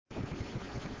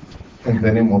In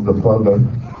the name of the Father,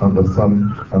 and the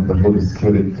Son, and the Holy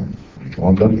Spirit.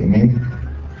 On that, amen.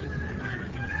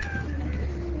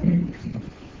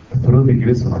 Through the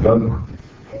grace of God,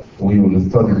 we will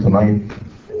study tonight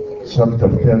chapter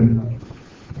 10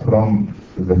 from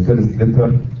the first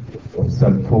letter of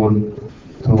St. Paul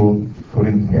to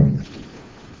Corinthians.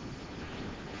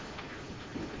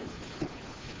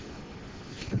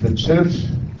 The church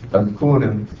at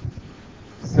Corinth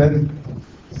sent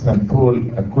St. Paul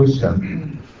a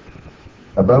question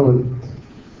about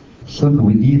should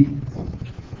we eat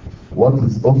what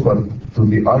is offered to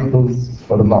the idols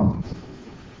or not.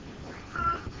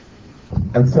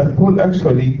 And St. Paul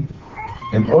actually,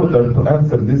 in order to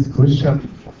answer this question,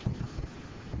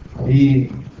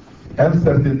 he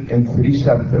answered it in 3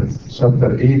 chapters,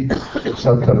 chapter 8,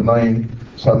 chapter 9,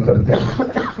 chapter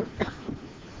 10.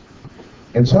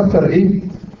 In chapter 8,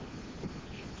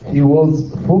 he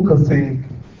was focusing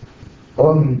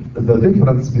on the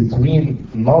difference between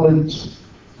knowledge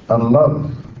and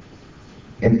love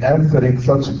in answering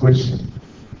such a question.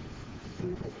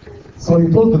 So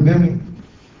he told them,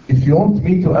 if you want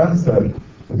me to answer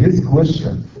this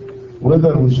question,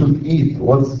 whether we should eat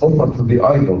what's offered to the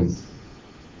idols,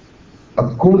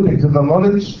 according to the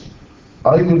knowledge,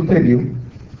 I will tell you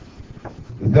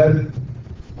that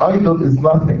idol is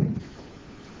nothing.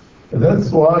 That's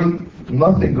why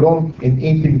nothing wrong in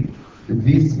eating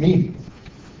this meat,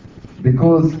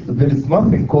 because there is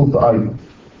nothing called idol.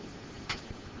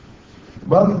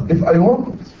 But if I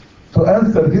want to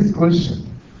answer this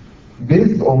question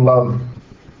based on love,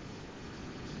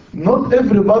 not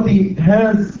everybody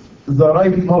has the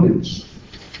right knowledge.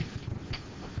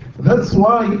 That's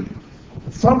why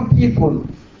some people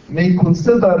may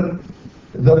consider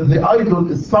that the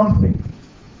idol is something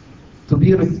to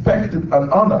be respected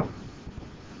and honored.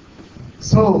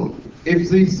 So if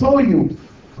they saw you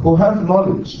who have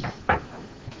knowledge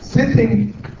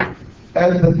sitting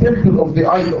at the temple of the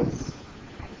idols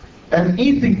and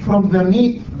eating from the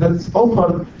meat that's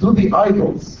offered to the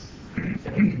idols,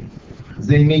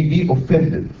 they may be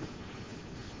offended.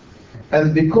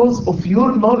 And because of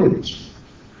your knowledge,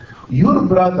 your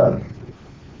brother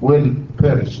will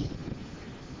perish.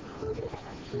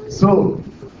 So,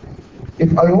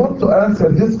 if I want to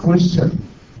answer this question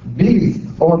based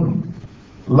on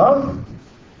love,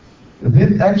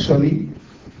 then actually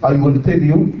I will tell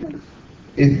you,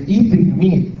 if eating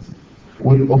meat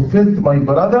will offend my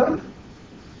brother,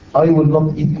 I will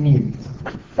not eat meat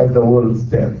as the world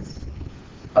stands.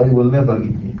 I will never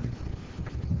eat meat.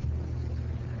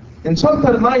 In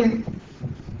chapter 9,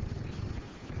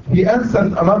 he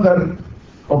answered another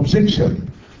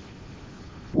objection.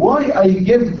 Why I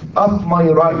give up my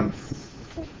rights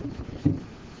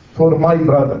for my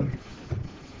brother?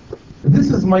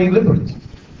 This is my liberty.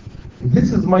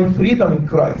 This is my freedom in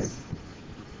Christ.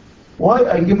 Why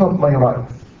I give up my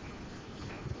rights?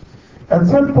 And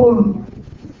St. Paul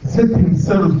set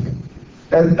himself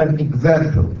as an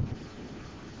example.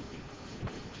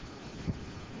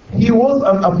 He was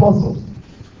an apostle,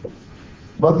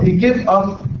 but he gave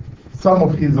up some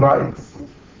of his rights.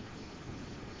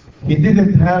 He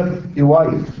didn't have a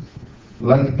wife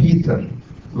like Peter,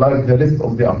 like the rest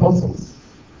of the apostles.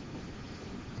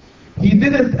 He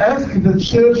didn't ask the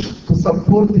church to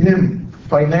support him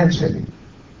financially.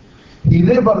 He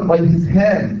labored by his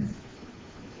hands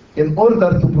in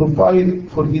order to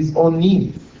provide for his own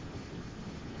needs.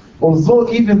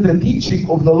 Although even the teaching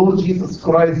of the Lord Jesus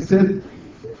Christ said,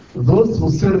 those who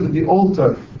serve the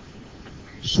altar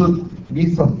should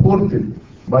be supported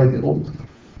by the altar.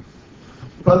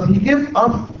 But he gave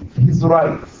up his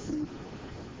rights.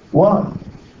 Why?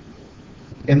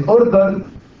 In order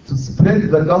to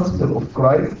spread the gospel of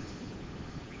Christ,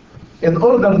 in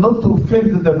order not to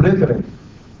offend the brethren.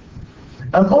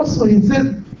 And also he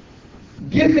said,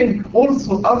 giving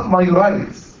also up my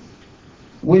rights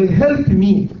will help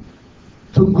me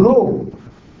to grow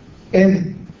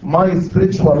in my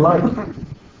spiritual life.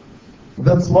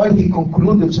 That's why he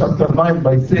concluded chapter 9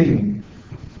 by saying,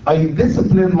 I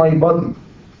discipline my body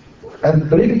and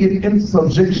bring it into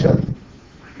subjection,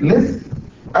 lest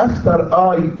after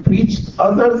I preached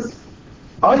others,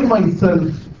 I myself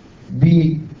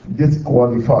be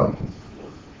disqualified.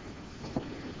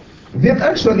 Then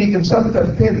actually in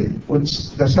chapter 10,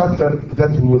 which the chapter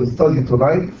that we will study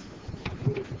tonight,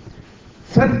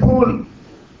 St. Paul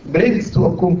brings to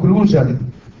a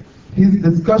conclusion his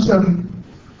discussion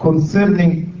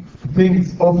concerning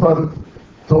things offered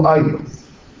to idols.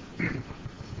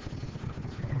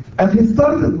 And he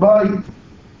started by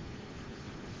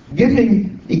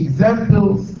giving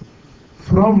examples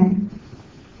from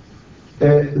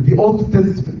the Old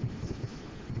Testament.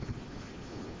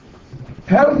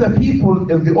 how the people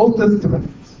in the Old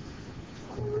Testament,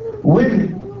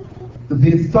 when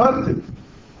they started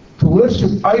to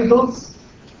worship idols,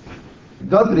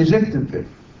 God rejected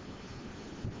them.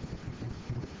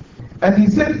 And he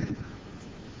said,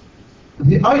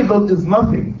 the idol is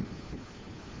nothing.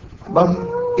 But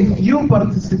if you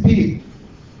participate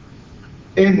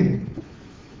in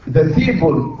the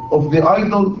table of the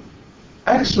idol,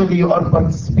 actually you are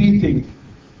participating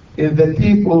in the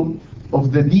table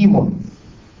of the demons.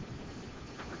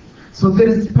 So there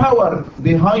is power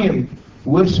behind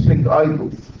worshipping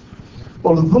idols.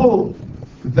 Although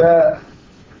the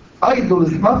idol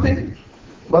is nothing,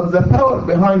 but the power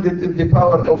behind it is the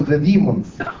power of the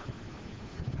demons.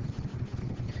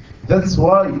 That's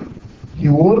why he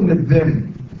warned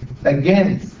them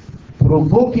against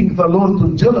provoking the Lord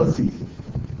to jealousy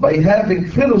by having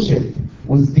fellowship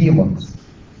with demons.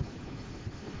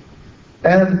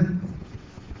 And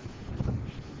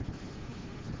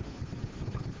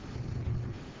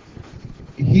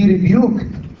he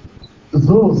rebuked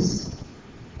those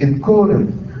in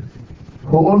Corinth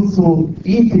who also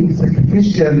eating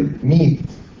sacrificial meat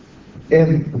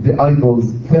in the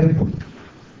idol's temple.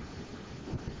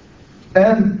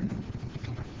 And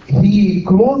he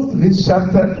closed this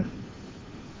chapter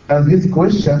and this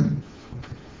question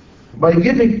by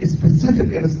giving a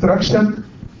specific instruction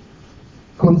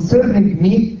concerning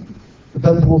meat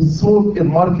that was sold in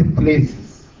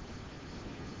marketplaces.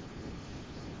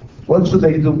 What should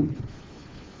I do?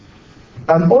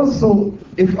 And also,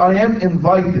 if I am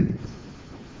invited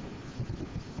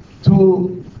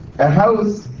to a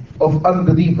house of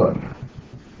unbeliever,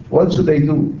 what should I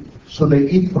do? Should I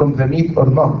eat from the meat or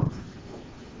not?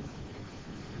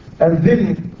 And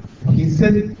then he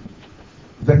said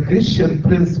the Christian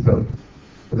principle,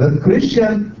 that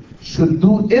Christian should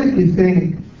do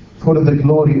everything for the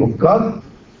glory of God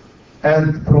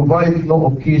and provide no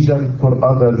occasion for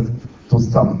others to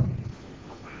stumble.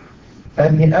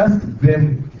 And he asked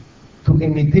them to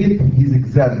imitate his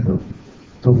example,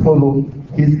 to follow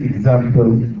his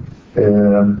example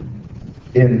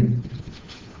in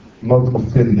not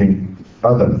offending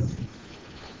others.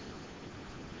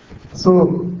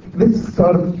 So let's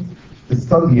start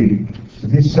studying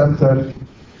this chapter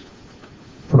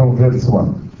from verse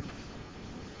 1.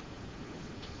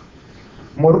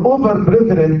 Moreover,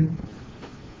 brethren,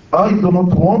 I do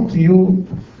not want you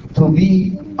to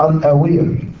be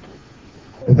unaware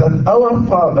that our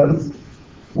fathers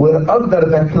were under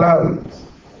the clouds,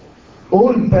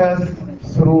 all passed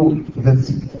through the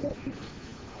sea.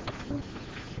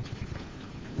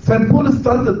 St. Paul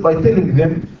started by telling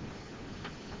them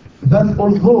that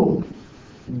although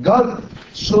God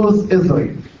chose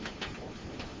Israel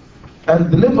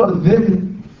and delivered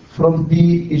them from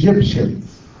the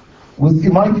Egyptians with a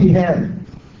mighty hand,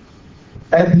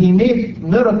 and he made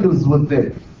miracles with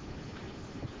them,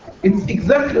 it's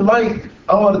exactly like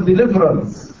our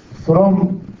deliverance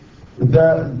from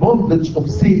the bondage of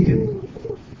Satan.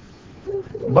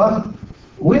 But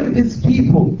when these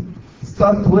people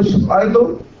start to worship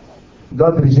idol,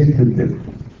 God rejected them.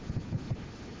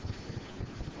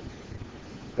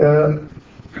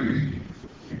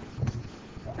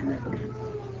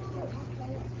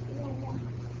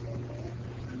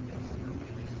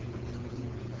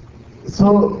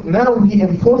 So now he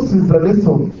enforces the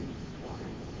lesson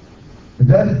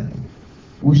that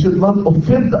we should not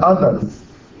offend others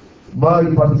by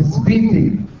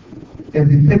participating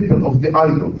in the temple of the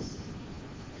idols,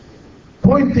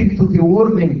 pointing to the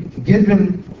warning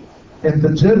given in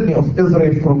the journey of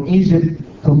Israel from Egypt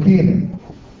to Canaan.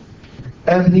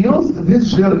 And he used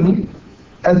this journey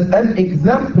as an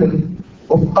example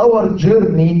of our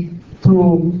journey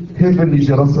to heavenly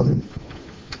Jerusalem.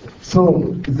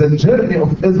 So the journey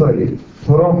of Israel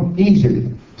from Egypt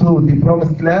to the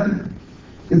promised land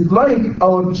is like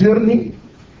our journey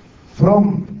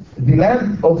from the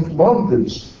land of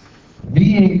bondage,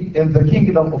 being in the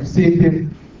kingdom of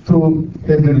Satan, to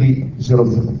heavenly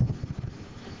Jerusalem.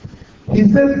 He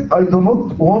said, I do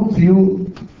not want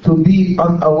you to be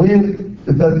unaware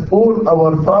that all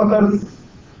our fathers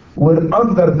were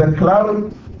under the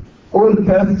cloud, all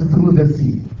passed through the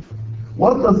sea.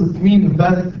 What does it mean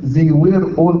that they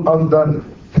were all under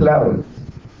cloud?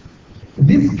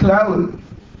 This cloud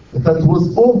that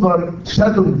was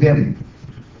overshadowing them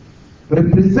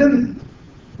represent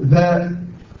the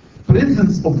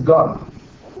presence of God.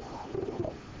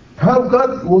 How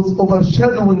God was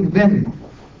overshadowing them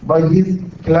by his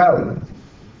cloud.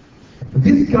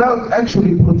 This cloud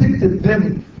actually protected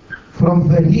them from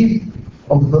the heat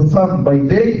of the sun by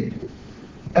day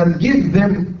and gave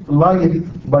them light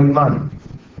by night.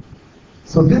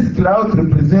 So this cloud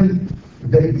represents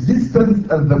the existence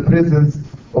and the presence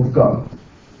of God.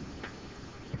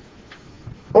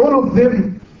 All of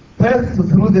them passed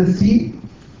through the sea.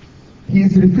 He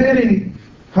is referring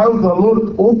how the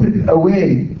Lord opened a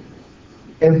way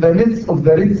in the midst of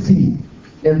the Red Sea,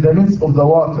 in the midst of the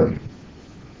water,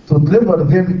 to deliver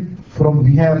them from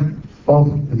the hand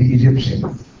of the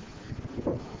Egyptians.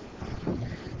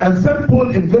 And St.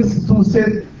 Paul in verse 2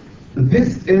 said,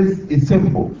 this is a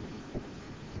symbol.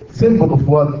 Symbol of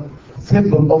what?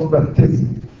 Symbol of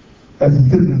baptism. As it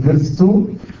said in verse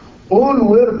 2, all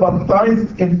were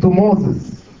baptized into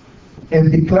Moses in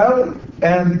the cloud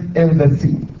and in the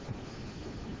sea.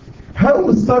 How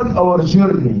we start our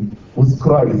journey with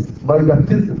Christ? By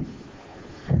baptism.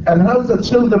 And how the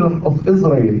children of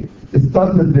Israel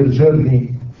started their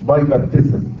journey? By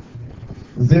baptism.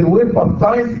 They were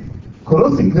baptized.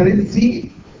 Crossing the Red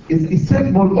Sea is a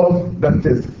symbol of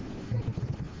baptism.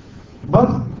 But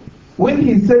when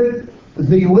he said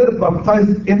they were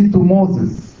baptized into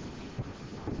Moses,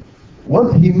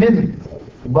 what he meant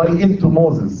by into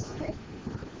Moses?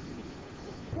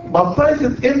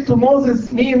 Baptized into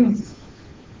Moses means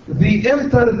they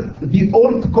entered the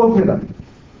old covenant.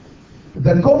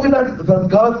 The covenant that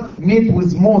God made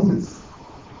with Moses.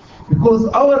 Because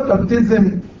our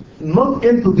baptism not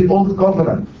into the old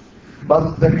covenant,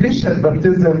 but the Christian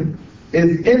baptism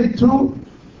is into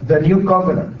the new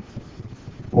covenant.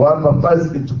 We are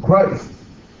baptized into Christ.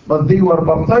 But they were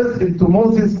baptized into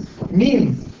Moses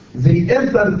means they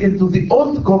entered into the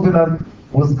old covenant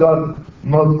with God,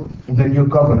 not the new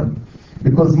covenant.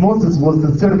 Because Moses was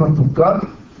the servant of God,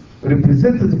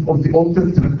 representative of the Old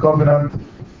Testament covenant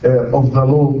of the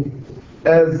law,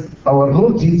 as our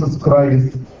Lord Jesus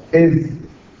Christ is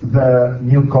the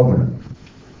new covenant.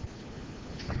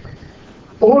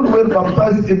 All were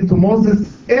baptized into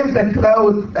Moses in the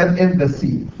cloud and in the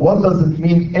sea. What does it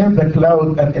mean, in the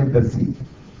cloud and in the sea?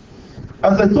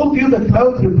 As I told you, the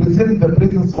cloud represents the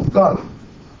presence of God,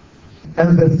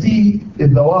 and the sea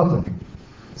is the water.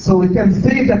 So we can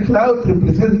say the cloud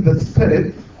represents the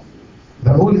Spirit,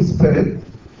 the Holy Spirit,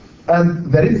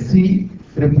 and the Red Sea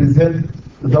represents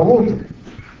the water.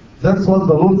 That's what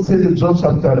the Lord said in John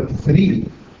chapter 3.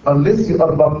 Unless you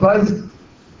are baptized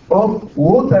of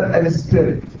water and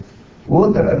Spirit.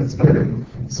 Water and Spirit.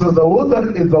 So the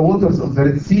water is the waters of the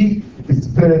Red Sea, the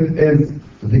Spirit is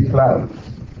the cloud.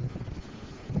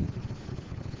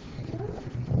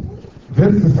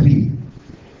 Verse 3.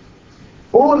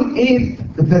 All ate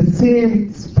the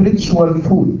same spiritual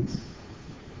food.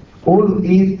 All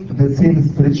ate the same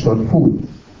spiritual food.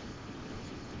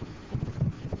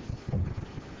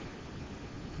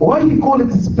 Why he called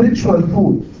it spiritual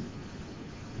food?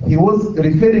 He was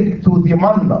referring to the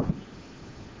manna.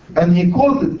 And he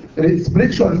called it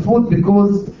spiritual food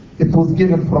because it was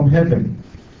given from heaven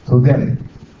to them.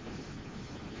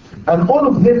 And all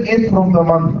of them ate from the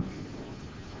manna.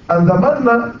 And the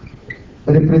manna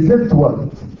represents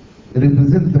what? It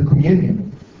represents the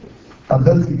communion. And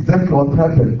that's exactly what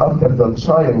happened after the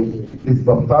child is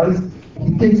baptized.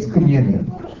 He takes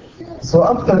communion. So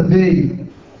after they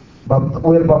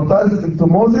were baptized into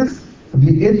Moses,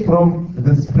 they ate from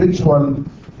the spiritual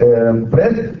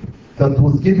bread that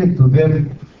was given to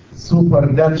them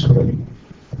supernaturally.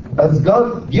 As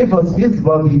God gave us His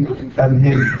body and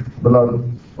His blood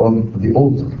on the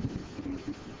altar.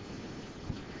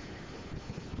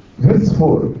 Verse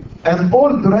 4. And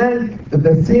all drank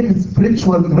the same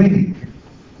spiritual drink,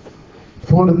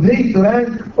 for they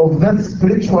drank of that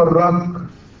spiritual rock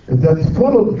that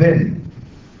followed them,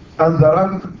 and the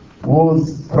rock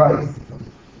was Christ.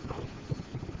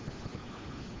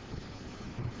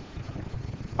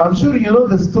 I'm sure you know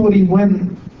the story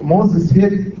when Moses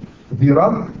hit the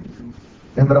rock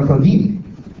in Rephidim,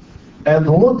 and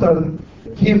water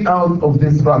came out of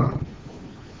this rock.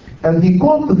 And he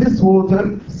called this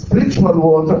water spiritual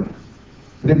water,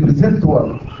 represent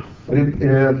what?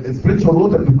 Spiritual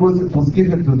water because it was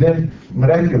given to them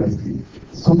miraculously,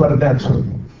 supernaturally.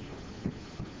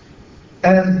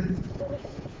 And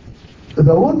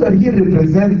the water here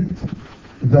represents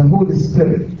the Holy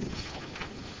Spirit.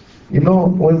 You know,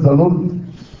 when the Lord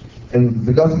in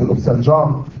the Gospel of St.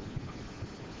 John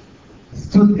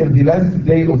stood in the last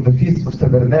day of the Feast of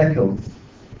Tabernacles,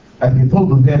 and he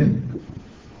told them,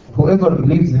 whoever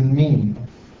believes in me,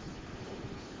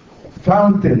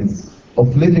 fountains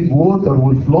of living water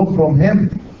will flow from him.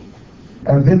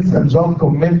 And then St. John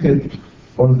commented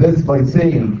on this by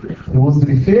saying he was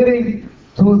referring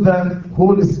to the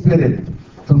Holy Spirit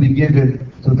to be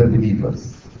given to the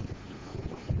believers.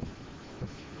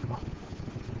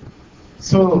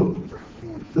 So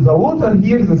the water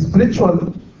here, the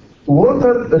spiritual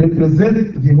water,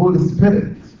 represents the Holy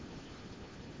Spirit.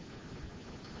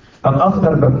 And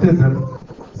after baptism,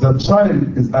 the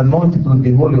child is anointed with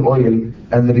the holy oil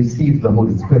and receives the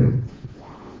Holy Spirit.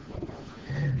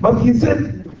 But he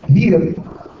said here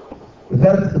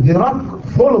that the rock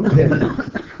followed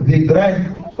them. They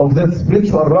drank of that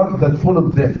spiritual rock that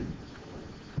followed them.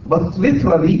 But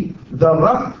literally, the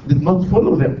rock did not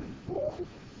follow them.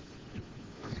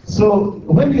 So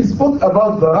when he spoke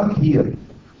about the rock here,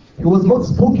 he was not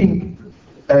speaking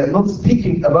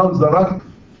about the rock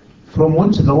from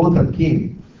which the water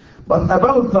came, but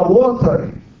about the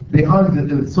water behind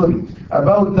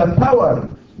about the power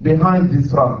behind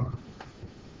this rock,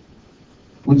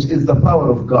 which is the power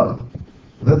of God.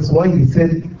 That's why he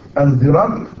said, and the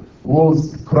rock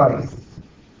was Christ.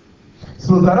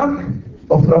 So the rock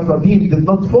of Rephidim did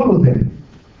not follow them,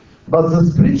 but the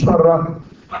spiritual rock,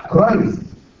 Christ,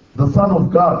 the Son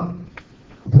of God,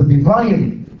 the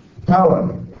divine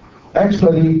power,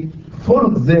 actually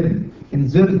followed them in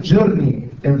their journey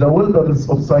in the wilderness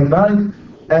of Sinai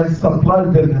and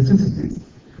supplied their necessities.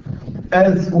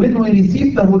 As when we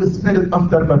receive the Holy Spirit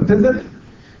after baptism,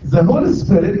 the Holy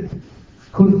Spirit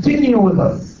continues with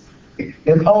us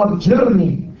in our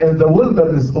journey in the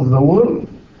wilderness of the world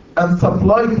and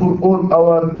supply for all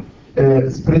our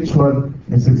spiritual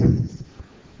necessities.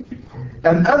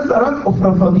 And as the rock of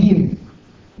Rephidim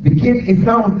became a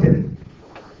fountain,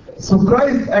 so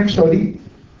Christ actually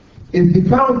is the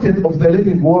fountain of the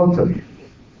living water.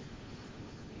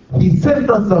 He sent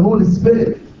us the Holy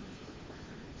Spirit.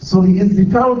 So he is the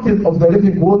fountain of the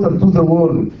living water to the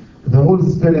world, the Holy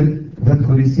Spirit that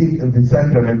we receive in the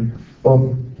sacrament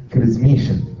of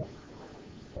Chrismation.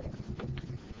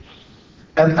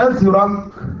 And as the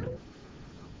rock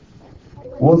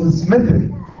was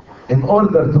smitten in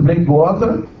order to bring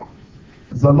water,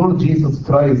 the Lord Jesus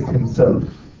Christ himself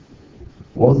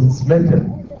was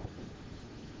smitten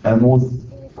and was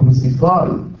crucified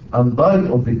and died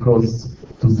on the cross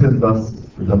to send us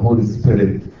the Holy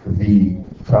Spirit, the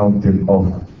fountain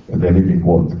of the living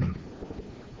water.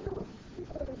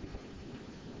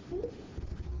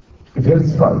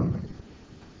 Verse 5.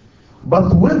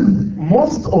 But with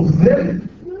most of them,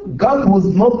 God was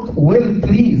not well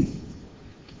pleased,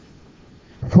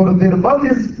 for their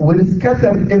bodies were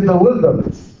scattered in the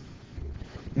wilderness.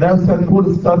 Now St.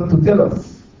 Paul starts to tell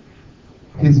us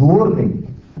his warning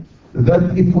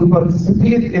that if we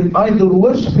participate in idol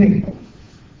worshiping,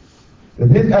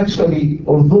 then actually,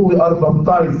 although we are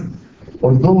baptized,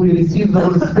 although we receive the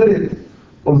Holy Spirit,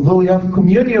 although we have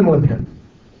communion with Him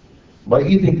by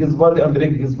eating His body and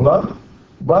drinking His blood,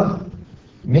 but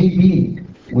maybe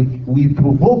we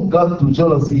provoke God to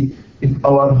jealousy if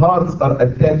our hearts are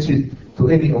attached to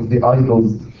any of the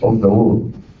idols of the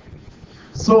world.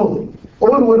 So,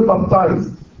 all were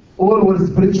baptized, all were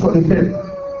spiritually fed,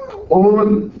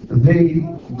 all they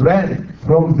drank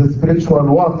from the spiritual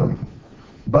water.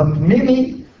 But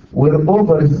many were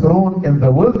overthrown in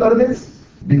the wilderness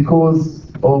because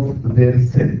of their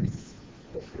sins.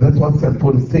 That's what St.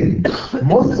 Paul is saying.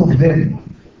 Most of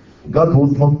them, God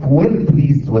was not well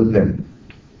pleased with them.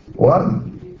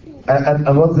 One,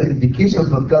 and what's the indication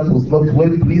that God was not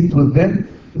well pleased with them?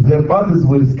 Their bodies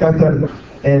were scattered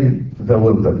in the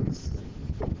wilderness.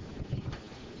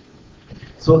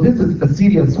 So this is a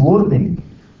serious warning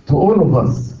to all of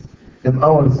us in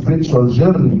our spiritual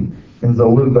journey in the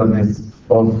wilderness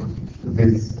of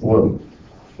this world.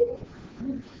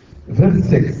 Verse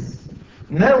 6.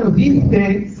 Now these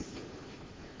things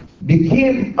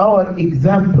became our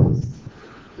examples.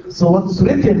 So what's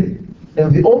written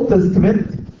in the Old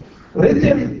Testament,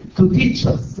 written to teach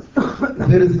us.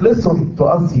 There is lesson to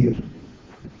us here.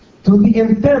 To the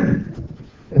intent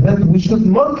that we should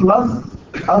not lust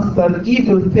after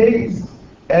evil things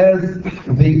as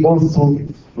they also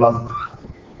lust.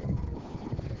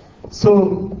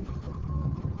 So,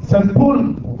 St.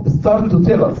 Paul starts to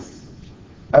tell us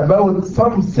about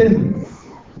some sins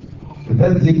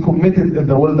that they committed in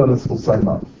the wilderness of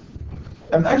Sinai.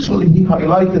 And actually he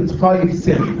highlighted 5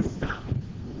 sins.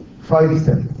 5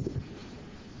 sins.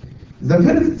 The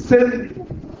first sin,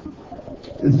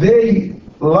 they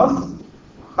lust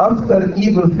after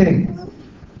evil things.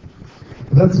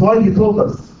 That's why he told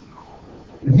us,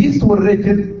 these were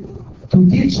written to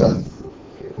teach us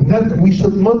that we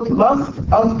should not lust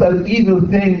after evil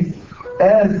things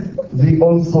as they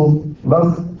also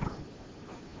lust.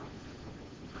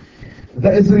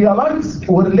 The Israelites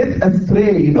were led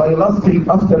astray by lusting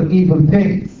after evil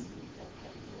things,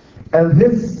 and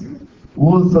this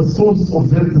was the source of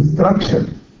their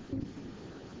destruction.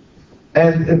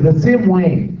 And in the same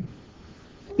way,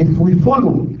 if we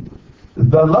follow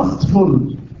the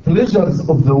lustful pleasures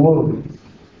of the world,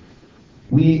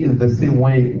 we in the same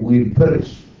way will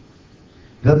perish.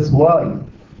 That's why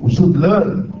we should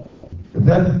learn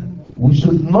that we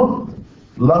should not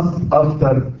lust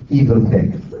after evil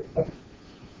things.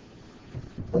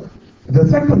 The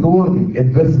second warning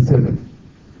in verse 7,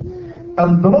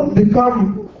 and do not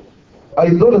become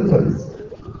idolaters,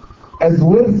 as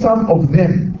were some of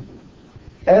them.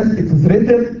 As it is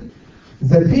written,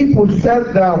 the people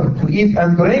sat down to eat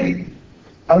and drink,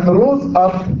 and rose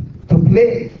up to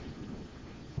play.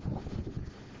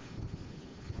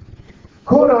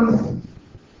 Corinth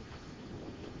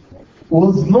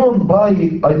was known by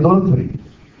idolatry.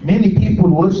 Many people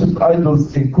worshipped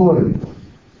idols in Corinth.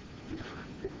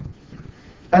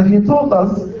 And he told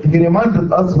us, he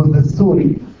reminded us with the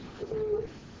story,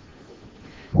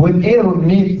 when Aaron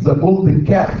made the golden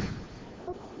calf,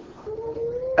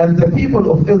 and the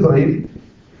people of Israel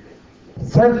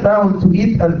sat down to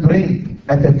eat and drink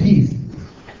at a feast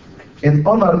in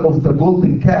honor of the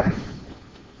golden calf.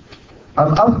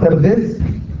 And after this,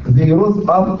 they rose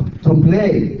up to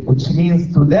play, which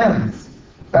means to dance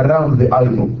around the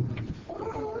idol.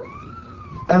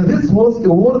 And this was a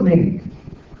warning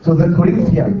to the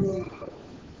Corinthians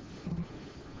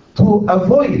to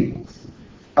avoid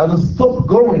and stop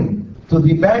going to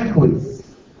the banquets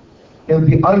in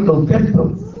the idol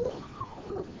temples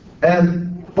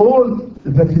and all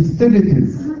the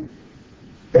festivities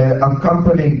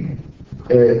accompanying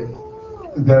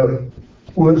the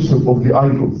worship of the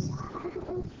idols.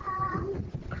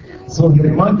 So he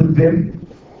reminded them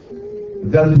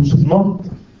that we should not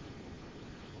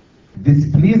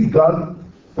displease God,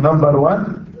 number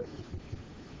one,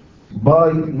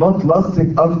 by not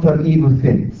lusting after evil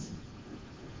things.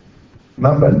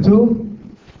 Number two,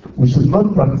 we should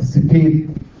not participate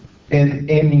in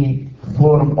any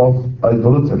form of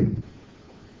idolatry.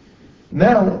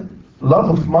 Now, love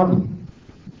of money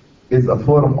is a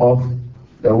form of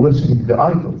worshiping the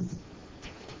idols.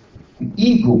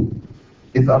 Ego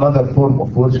is another form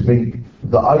of worshiping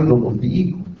the idol of the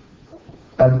ego.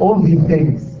 And all these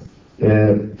things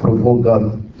provoke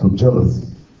God to jealousy.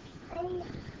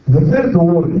 The third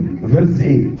warning, verse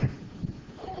 8,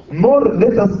 nor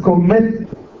let us commit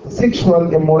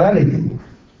sexual immorality,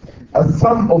 as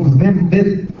some of them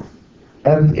did,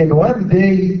 and in one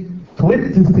day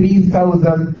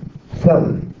 23,000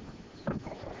 fell.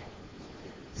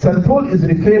 St. Paul is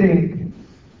referring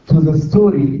to the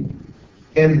story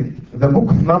in the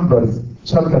book of Numbers,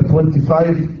 chapter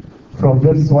 25, from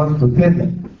verse 1 to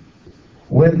 10,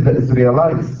 when the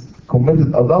Israelites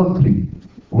committed adultery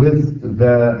with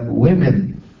the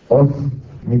women of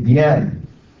Midian.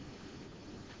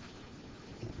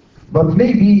 But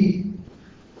maybe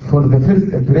for the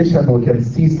first impression we can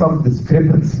see some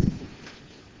discrepancy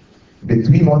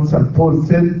between what St. Paul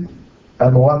said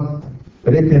and what's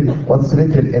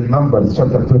written in Numbers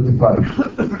chapter 25.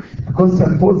 Because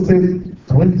St. Paul said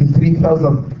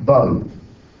 23,000 died.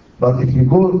 But if you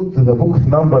go to the book of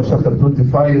Numbers chapter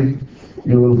 25,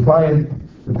 you will find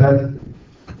that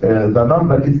the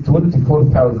number is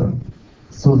 24,000.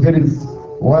 So there is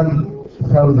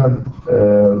 1,000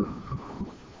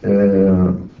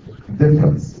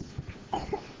 difference.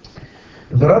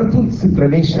 There are two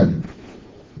explanations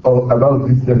about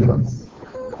this difference.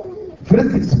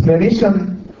 First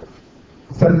explanation,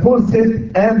 St. Paul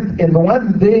said, and in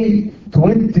one day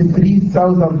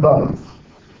 23,000 died.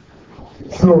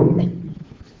 So,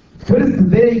 first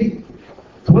day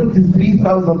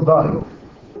 23,000 died.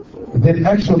 Then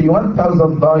actually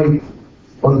 1,000 died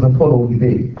on the following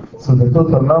day. So the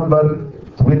total number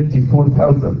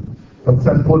 24,000. But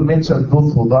St. Paul mentioned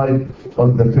those who died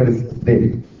on the first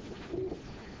day.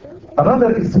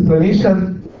 Another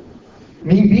explanation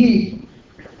may be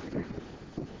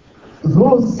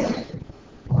those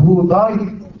who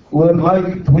died were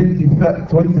like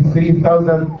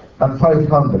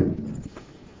 23,500.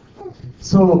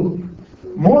 So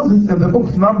Moses in the book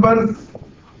of Numbers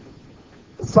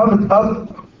summed it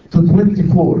up to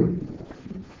 24.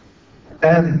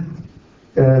 And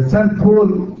St.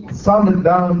 Paul summed it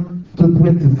down to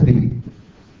 23.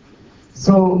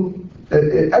 So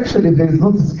actually there is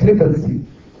no discrepancy,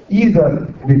 either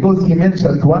because he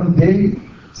mentioned one day,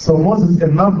 so Moses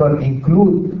in number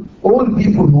include all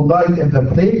people who died in the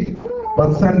plague,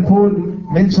 but St. Paul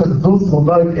mentioned those who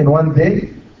died in one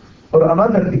day, or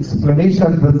another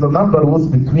explanation that the number was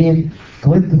between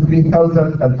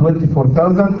 23,000 and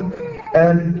 24,000,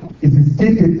 and it is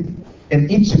stated in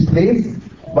each place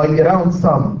by a round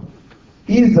sum.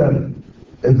 Either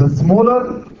the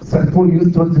smaller, St. Paul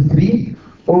used 23,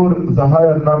 or the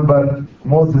higher number,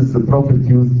 Moses the prophet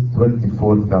used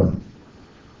 24,000.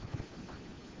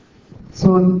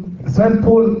 So St.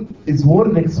 Paul is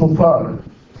warning so far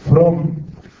from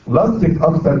lusting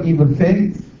after evil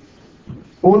things,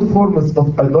 all forms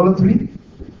of idolatry,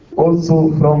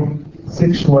 also from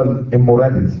sexual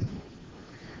immorality.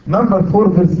 Number 4,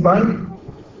 verse 9,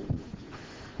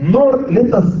 nor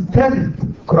let us tempt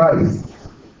Christ,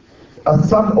 as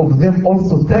some of them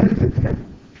also tempted him,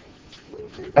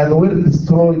 and were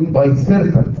destroyed by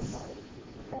serpents.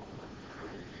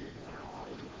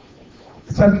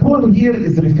 St. Paul here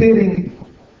is referring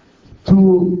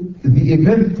to the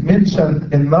event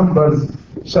mentioned in Numbers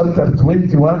chapter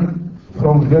 21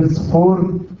 from verse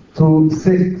 4 to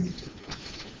 6,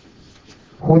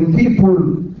 when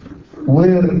people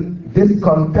were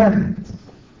discontent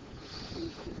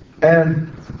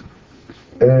and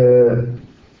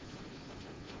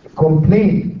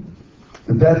complained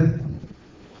that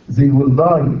they will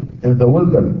die in the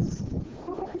wilderness.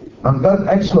 And God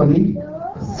actually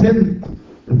sent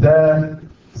the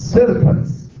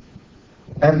serpents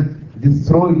and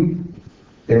destroyed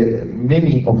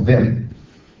many of them.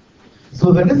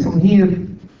 So the lesson here,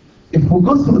 if we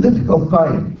go through difficult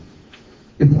time,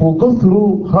 if we go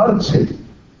through hardship,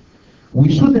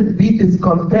 we shouldn't be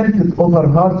discontented over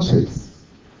hardships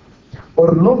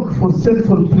or look for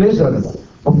sinful pleasures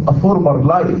of a former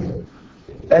life,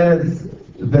 as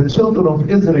the children of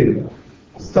Israel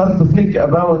start to think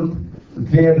about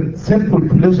their sinful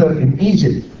pleasure in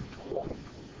Egypt.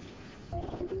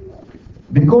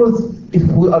 Because if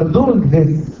we are doing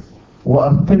this, we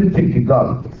are tempting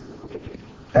God.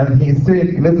 And he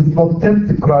said, let us not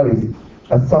tempt Christ,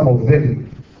 as some of them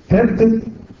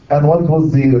tempted, and what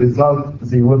was the result?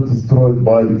 They were destroyed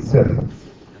by serpents.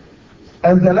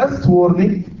 And the last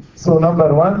warning, so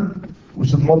number 1, we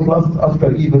should not lust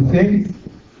after evil things.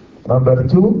 Number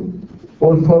 2,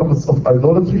 all forms of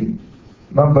idolatry.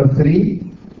 Number 3,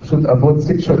 we should avoid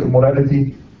sexual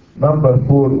immorality. Number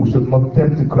 4, we should not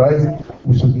tempt Christ.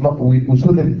 We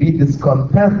shouldn't be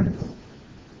discontent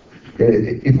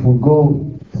if we go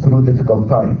through difficult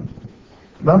time.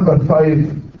 Number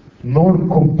 5, nor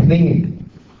complain,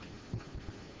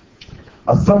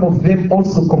 as some of them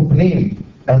also complained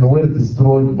and were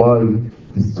destroyed by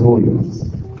destroyers.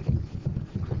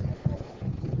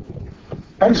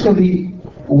 Actually,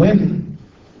 when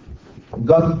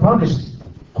God punished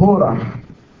Korah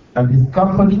and his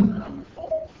company,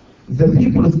 the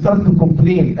people start to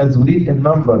complain, as we read in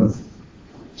Numbers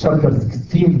chapter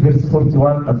 16, verse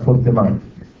 41 and 49.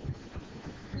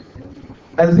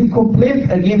 And they complained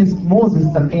against Moses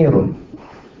and Aaron.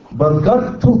 But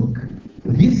God took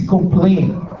this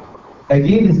complaint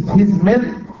against his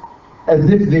men as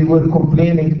if they were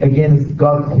complaining against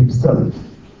God himself.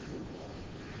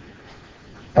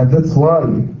 And that's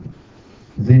why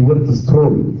they were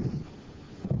destroyed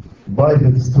by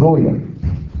the destroyer.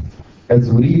 As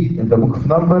we read in the book of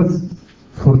Numbers,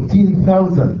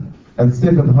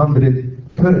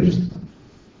 14,700 perished.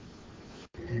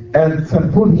 And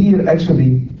St. Paul here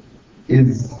actually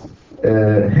is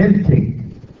hinting,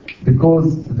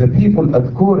 because the people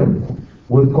at Corinth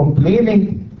were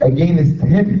complaining against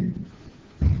him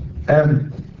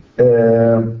and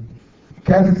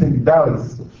casting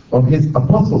doubts on his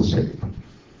apostleship.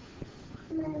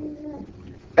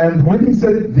 And when he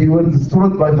said they were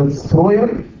destroyed by the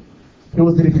destroyer, he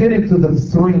was referring to the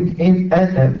destroying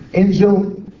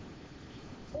angel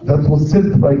that was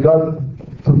sent by God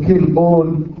to kill all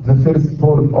the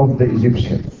firstborn of the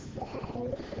Egyptians.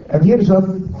 And here just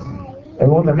I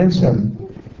want to mention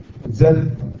that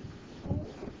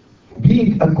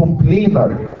being a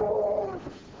complainer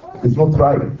is not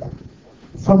right.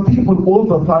 Some people all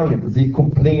the time, they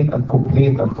complain and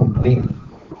complain and complain.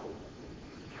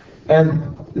 And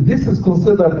this is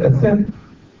considered a sin.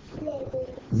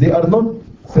 They are not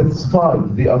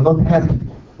satisfied, they are not happy.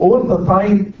 All the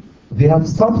time they have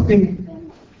something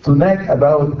to nag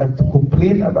about and to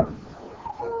complain about.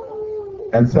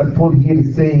 And St. Paul here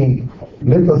is saying,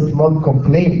 let us not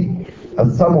complain,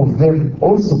 as some of them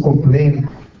also complained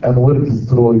and were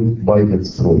destroyed by the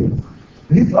destroyer.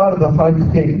 These are the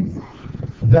 5 things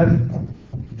that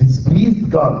displeased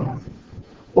God.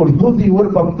 Although they were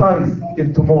baptized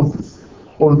into Moses,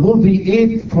 although they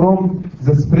ate from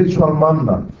the spiritual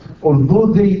manna,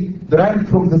 although they drank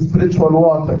from the spiritual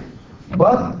water,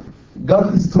 but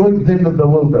God destroyed them in the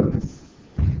wilderness.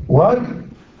 Why?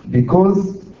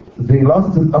 Because they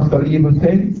lusted after evil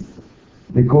things,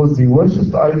 because they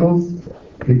worshipped idols,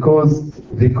 because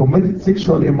they committed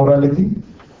sexual immorality,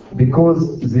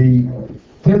 because they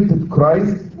tempted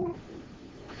Christ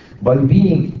by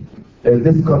being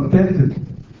discontented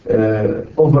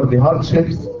over the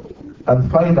hardships,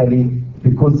 and finally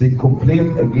because they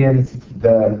complained against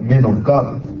the men of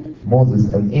God,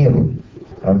 Moses and Aaron,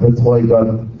 and that's why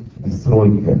God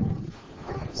destroyed them.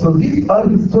 So these are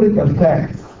historical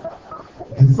facts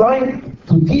designed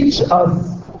to teach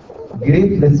us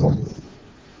great lessons.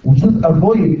 We should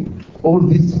avoid all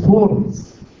these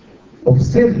forms of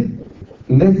sin,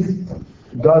 lest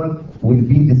God will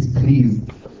be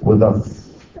displeased with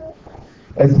us.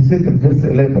 As he said in verse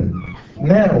 11,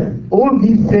 now all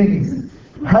these things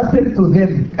happened to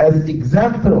them as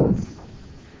examples,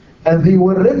 and they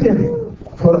were written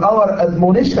for our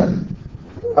admonition,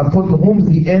 upon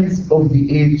whom the ends of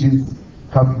the ages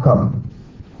have come.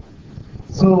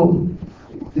 So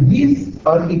these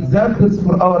are examples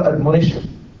for our admonition,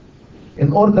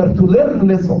 in order to learn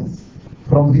lessons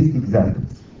from these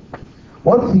examples.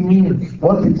 What did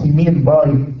he mean by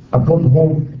upon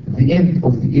whom the end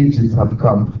of the ages have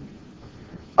come?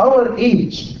 Our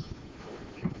age,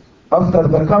 after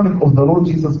the coming of the Lord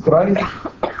Jesus Christ,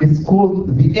 is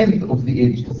called the end of the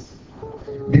ages,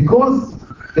 because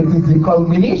it is the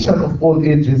culmination of all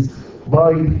ages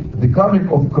by the coming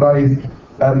of Christ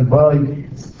and by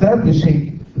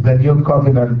establishing the new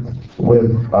covenant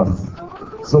with us.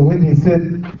 So when he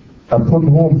said, upon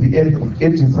whom the end of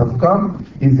ages have come,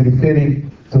 is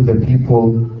referring to the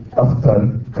people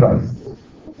after Christ.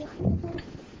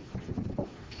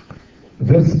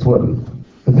 Verse 12.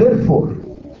 Therefore,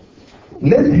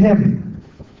 let him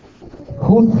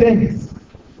who thinks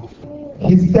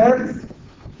he stands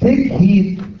take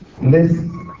heed lest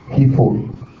he fall.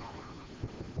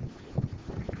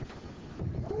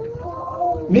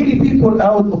 Many people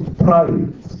out of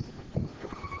pride,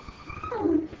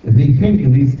 they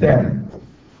think they stand,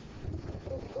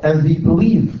 and they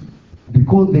believe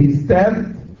because they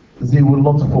stand, they will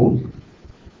not fall.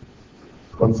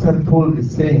 But St. Paul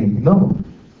is saying, no.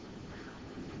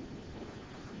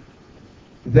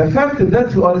 The fact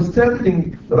that you are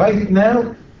standing right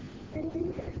now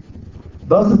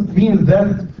doesn't mean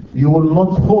that you will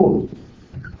not fall.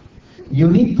 You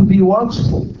need to be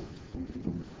watchful,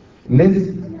 lest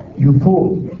you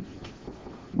fall.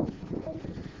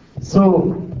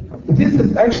 So, this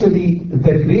is actually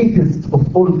the greatest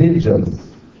of all dangers,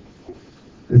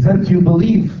 that you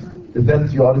believe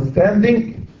that you are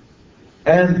standing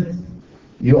and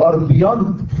you are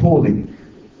beyond falling.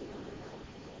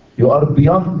 You are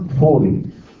beyond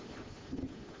falling.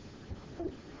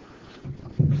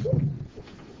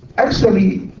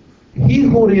 Actually, he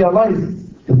who realizes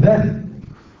that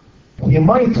he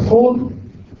might fall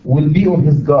will be on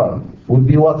his guard, will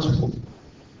be watchful.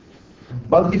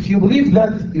 But if you believe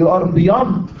that you are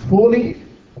beyond falling,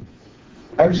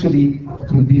 actually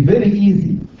it will be very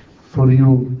easy for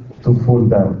you to fall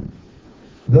down.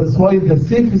 That's why the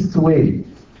safest way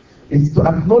is to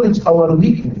acknowledge our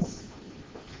weakness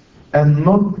and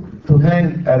not to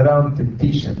hang around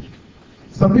temptation.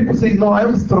 Some people say, no,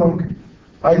 I'm strong.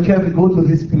 I can go to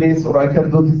this place or I can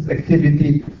do this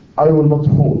activity. I will not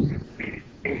fall.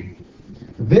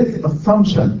 This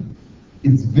assumption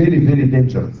is very, very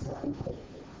dangerous.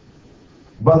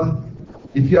 But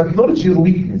if you acknowledge your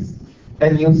weakness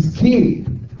and you escape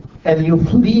and you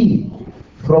flee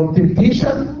from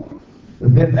temptation,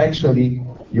 then actually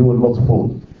you will not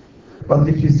fall. But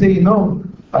if you say, no,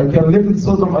 I can live in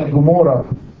Sodom and Gomorrah,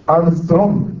 I'm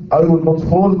strong, I will not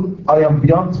fall, I am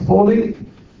beyond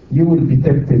falling, you will be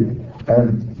tempted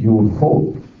and you will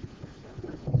fall.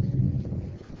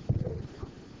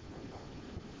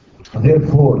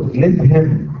 Therefore, let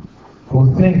him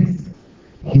who thinks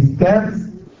he stands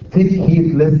take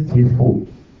heed lest he fall.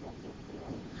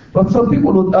 But some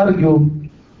people would argue,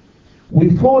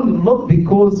 we fall not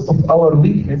because of our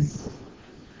weakness,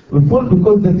 we fall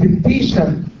because the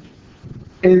temptation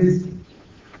is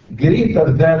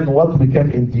greater than what we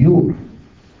can endure.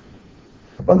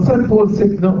 But St. Paul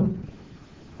said, no.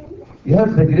 You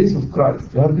have the grace of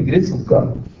Christ, you have the grace of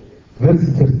God. Verse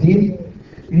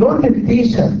 13, no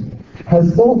temptation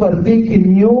has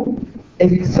overtaken you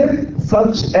except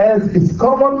such as is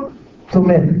common to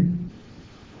men.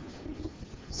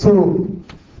 So,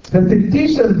 the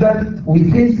temptation that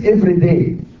we face every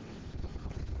day,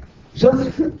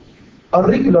 just a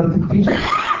regular temptation.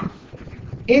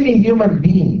 Any human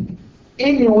being,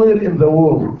 anywhere in the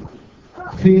world,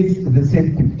 face the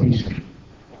same temptation.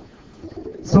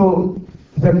 So,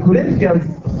 the Corinthians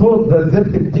thought that their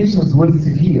temptations were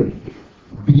severe,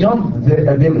 beyond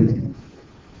their ability.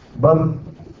 But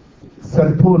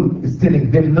St. Paul is telling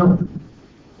them, no.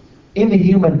 Any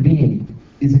human being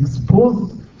is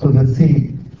exposed to the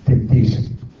same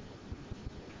temptation.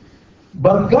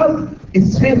 But God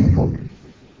is faithful,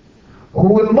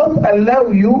 who will not allow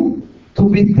you to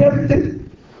be tempted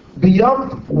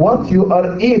beyond what you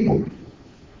are able.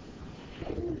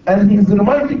 And He is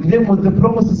reminding them with the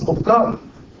promises of God.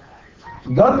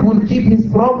 God will keep His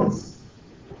promise.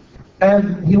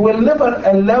 And he will never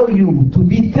allow you to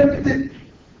be tempted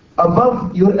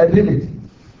above your ability.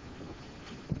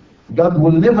 God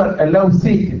will never allow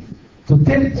Satan to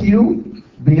tempt you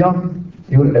beyond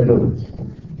your ability.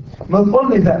 Not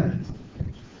only that,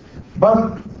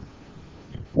 but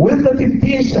with the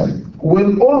temptation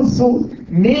will also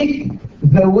make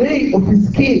the way of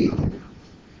escape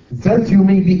that you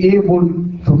may be able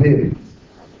to bear it.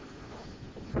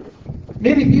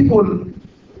 Many people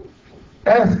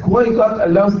ask why God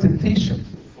allows temptation.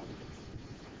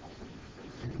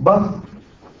 But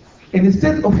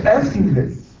instead of asking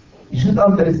this, you should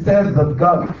understand that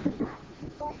God,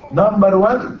 number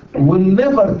one, will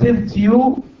never tempt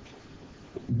you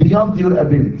beyond your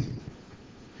ability.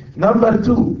 Number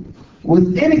two,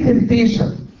 with any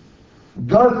temptation,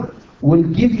 God will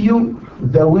give you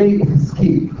the way of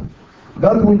escape.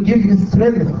 God will give you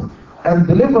strength and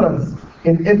deliverance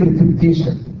in every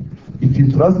temptation if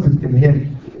you trusted in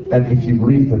Him and if you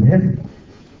believe in Him.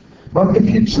 But if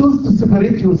you choose to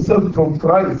separate yourself from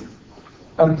Christ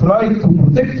and try to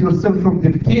protect yourself from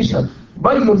temptation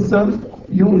by yourself,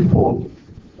 you will fall.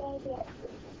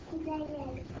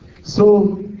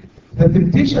 So the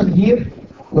temptation here,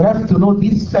 we have to know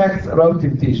these facts around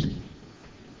temptation.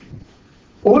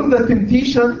 All the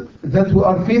temptation that we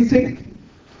are facing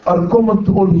are common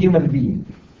to all human beings.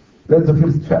 That's the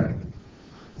first fact.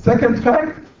 Second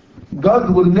fact,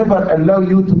 God will never allow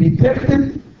you to be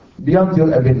tempted beyond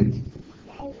your ability.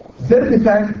 Third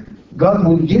fact, God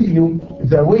will give you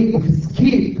the way of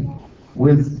escape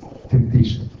with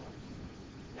temptation.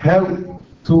 How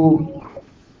to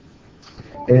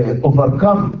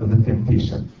overcome the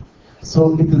temptation.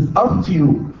 So it is up to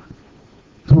you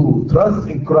to trust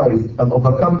in Christ and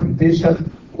overcome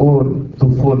temptation or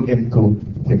to fall into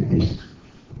temptation.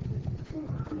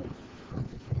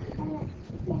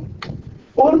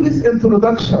 All this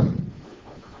introduction,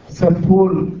 St.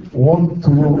 Paul wants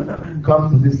to come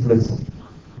to this lesson.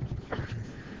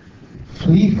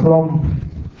 Flee from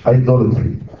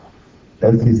idolatry.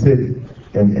 As he said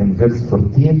in verse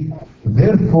 14,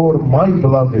 therefore, my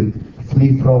beloved,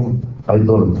 flee from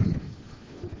idolatry.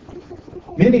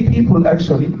 Many people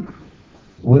actually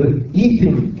were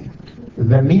eating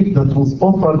the meat that was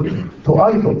offered to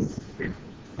idols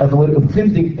and were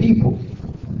offending people.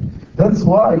 That's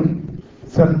why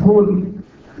St. Paul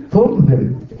told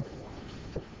them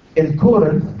in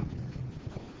Corinth,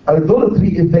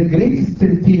 idolatry is the greatest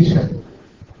temptation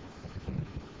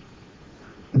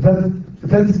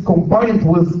that is combined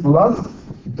with lust,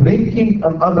 drinking,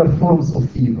 and other forms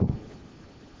of evil.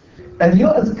 And you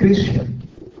as Christian,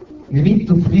 you need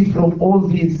to flee from all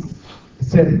these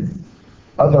sins.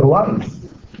 Otherwise,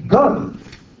 God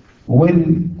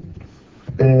will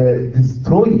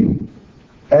destroy you,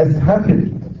 as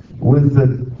happened with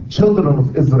the children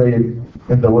of Israel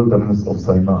in the wilderness of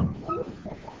Sinai.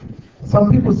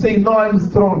 Some people say, no, I'm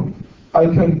strong. I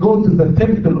can go to the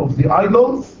temple of the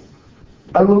idols.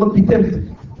 I will not be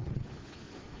tempted.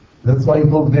 That's why I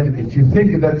told them, if you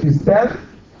think that you stand,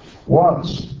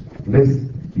 watch, lest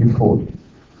you fall.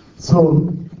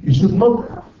 So you should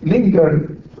not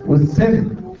linger with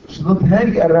sin. You should not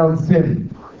hang around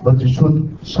sin, but you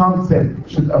should shun sin.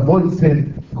 You should avoid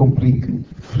sin completely.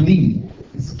 Flee,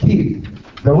 escape.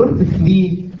 The word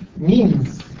flee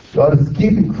means you are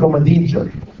escaping from a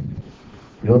danger.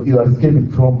 You are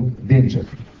escaping from danger.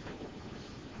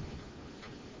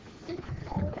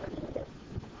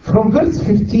 From verse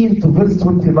 15 to verse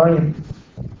 29,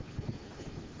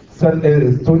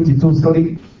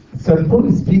 22, St. Paul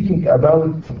is speaking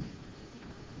about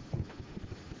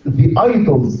the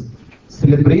idols'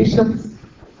 celebrations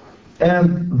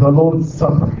and the Lord's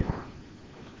Supper.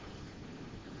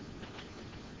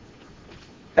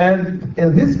 And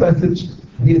in this passage,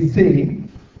 he is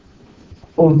saying,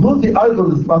 although the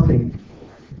idol is nothing,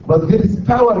 but there is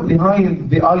power behind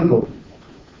the idol,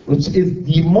 which is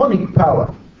demonic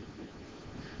power.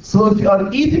 So if you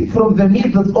are eating from the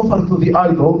meat that's offered to the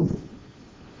idols,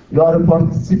 you are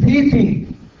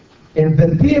participating in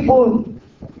the table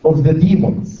of the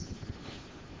demons.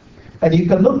 And you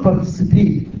cannot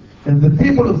participate in the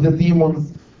table of the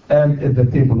demons and in the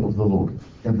table of the Lord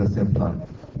at the same time.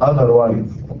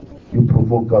 Otherwise, you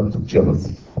provoke God to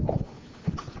jealousy.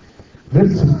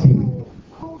 Verse 15.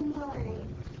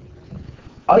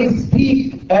 I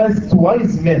speak as to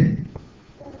wise men.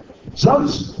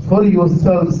 Judge for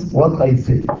yourselves what I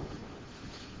say.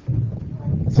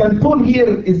 St. Paul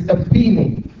here is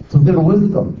appealing to their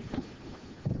wisdom.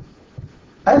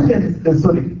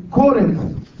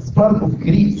 Corinth is part of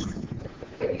Greece.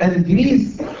 And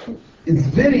Greece is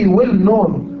very well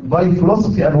known by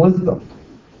philosophy and wisdom.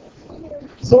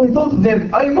 So he told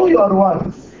them, I know you are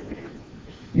wise.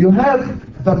 you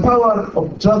have the power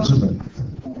of judgment.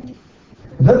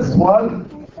 That's why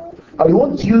I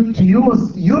want you to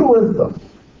use your wisdom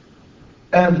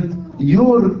and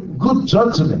your good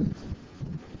judgment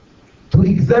to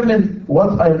examine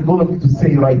what I am going to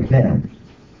say right now.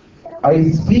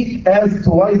 I speak as to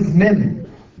wise men.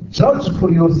 Judge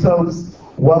for yourselves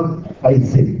what I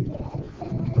say.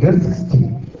 Verse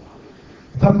 16.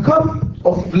 The cup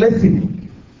of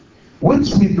blessing,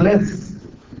 which we bless,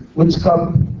 which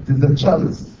cup is the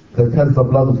chalice that has the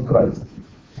blood of Christ.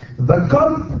 The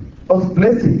cup of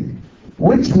blessing,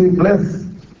 which we bless,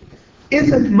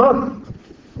 is it not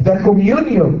the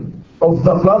communion of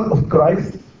the blood of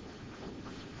Christ?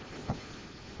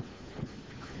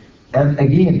 And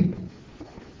again,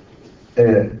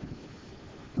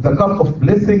 the cup of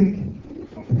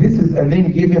blessing, this is a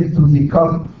name given to the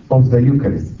cup of the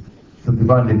Eucharist, the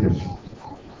divine liturgy.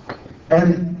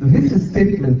 And this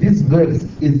statement, this verse,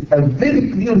 is a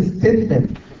very clear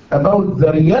statement about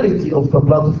the reality of the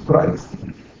blood of Christ.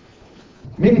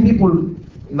 Many people,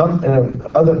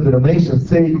 other denominations,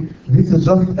 say this is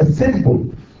just a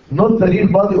symbol, not the real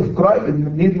body of Christ,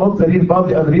 not the real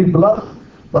body and real blood.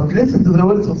 But listen to the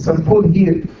words of St. Paul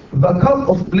here. The cup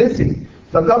of blessing,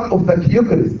 the cup of the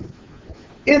Eucharist,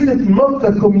 is it not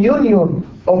the communion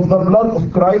of the blood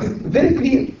of Christ? Very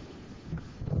clear.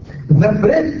 The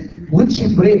bread which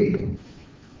you break,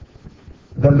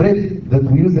 the bread that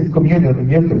we use in communion, in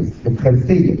Eucharist, in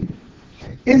Eucharistia,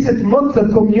 is it not the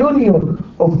communion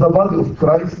of the body of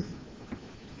Christ?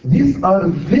 These are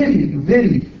very,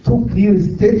 very two clear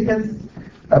statements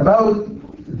about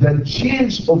the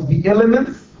change of the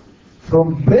elements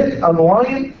from bread and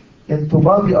wine into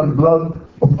body and blood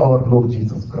of our Lord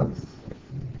Jesus Christ.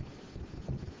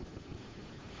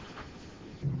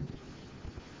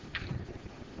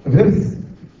 Verse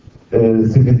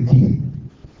 17.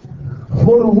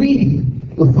 For we,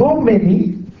 though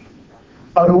many,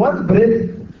 are one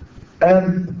bread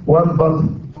and one body.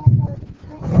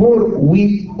 For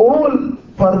we all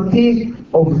partake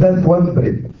of that one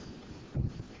bread.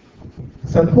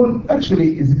 St. Paul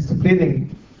actually is explaining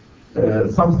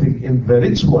something in the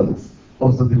rituals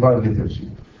of the divine liturgy.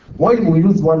 Why do we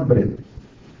use one bread?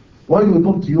 Why we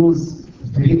don't use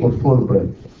 3 or 4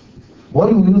 bread? Why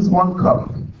we use one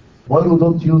cup? Why we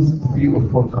don't use 3 or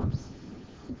 4 cups?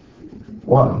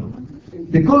 Why?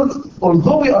 Because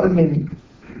although we are many,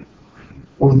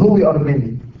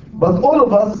 but all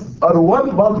of us are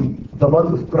one body, the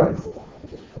body of Christ.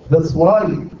 That's why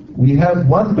we have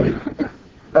one bread.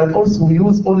 And also we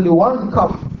use only one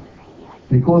cup,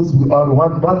 because we are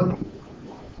one body.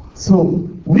 So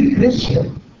we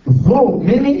Christians, though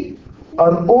many,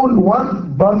 are all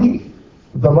one body,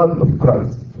 the body of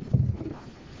Christ.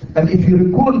 And if you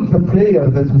recall the prayer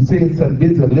that we say in St.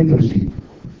 Basil liturgy,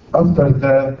 after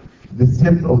the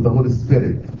descent of the Holy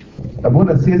Spirit,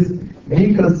 Abuna says,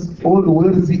 make us all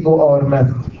worthy, O our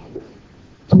Master,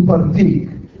 to partake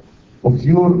of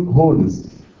your holiness,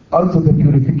 unto the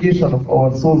purification of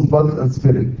our souls, body, and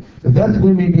spirit, that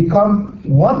we may become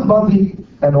one body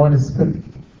and one spirit.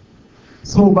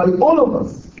 So by all of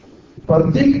us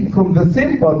partaking from the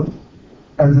same body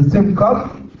and the same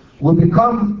cup, we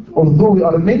become, although we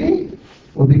are many,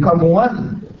 we become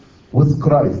one with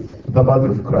Christ, the body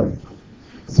of Christ.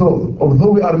 So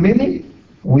although we are many,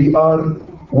 we are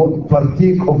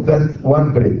partake of that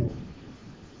one bread.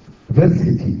 Verse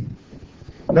 18.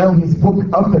 Now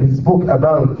after he spoke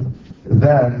about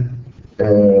the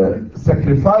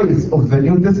sacrifice of the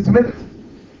New Testament,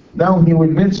 now he will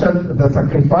mention the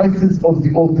sacrifices of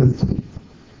the Old Testament.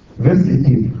 Verse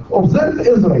 18. Observe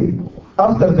Israel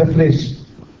after the flesh.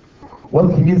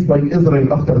 What he means by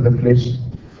Israel after the flesh?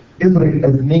 Israel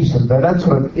as nation, the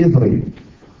natural Israel,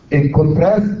 in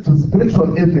contrast to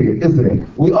spiritual Israel.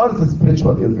 We are the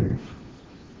spiritual Israel.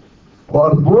 We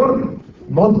are born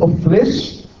not of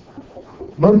flesh,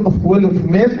 not of will of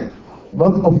men,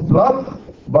 not of blood,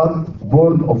 but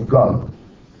born of God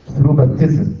through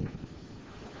baptism.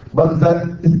 But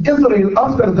the Israel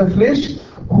after the flesh,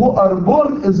 who are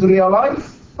born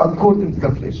Israelites according to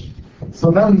the flesh. So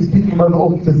now he's speaking about the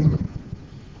Old Testament.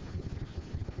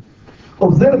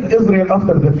 Observe Israel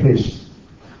after the flesh.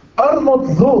 Are not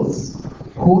those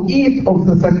who eat of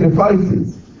the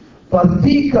sacrifices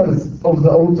partakers of the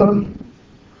altar?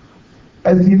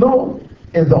 As you know,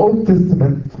 in the Old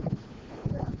Testament,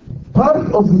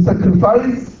 part of the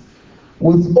sacrifice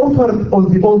was offered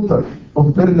on the altar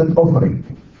of burnt offering.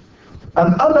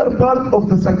 Another part of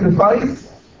the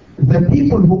sacrifice, the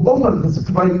people who offer the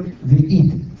sacrifice, they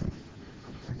eat it.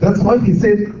 That's why he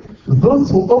said, those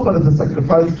who offer the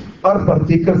sacrifice are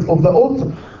partakers of the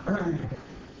altar.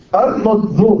 Are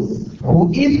not those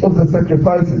who eat of the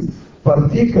sacrifices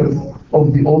partakers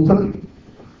of the altar?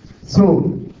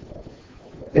 So,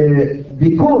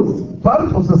 because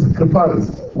part of the sacrifice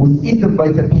was eaten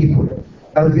by the people,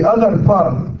 and the other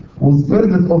part was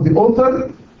burned on the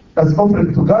altar as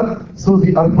offering to God, so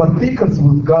they are partakers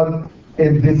with God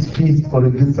in this feast or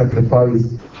in this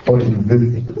sacrifice or in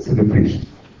this celebration.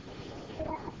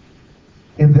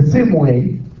 In the same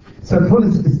way, St. Paul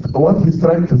is what he's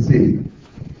trying to say.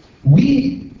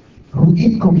 We who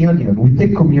eat communion, we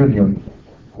take communion,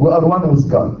 we are one with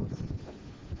God.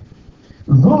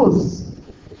 Those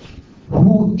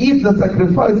who eat the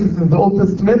sacrifices in the Old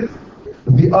Testament,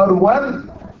 they are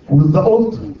one with the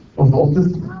altar of the Old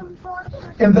Testament.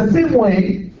 In the same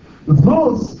way,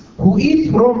 those who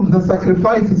eat from the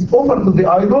sacrifices offered to the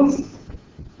idols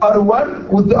are one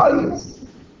with the idols.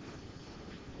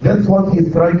 That's what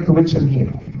he's trying to mention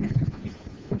here.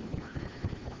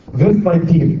 Verse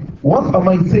 19. What am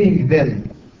I saying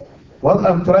then? What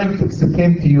I'm trying to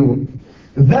explain to you,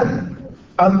 that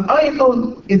an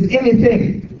idol is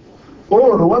anything,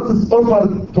 or what is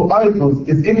offered to idols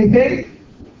is anything.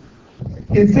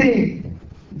 He's saying,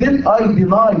 did I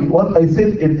deny what I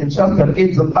said in chapter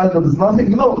 8 that idol is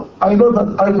nothing? No, I know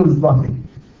that idol is nothing.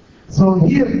 So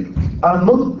here, I'm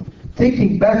not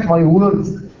taking back my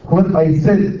words when I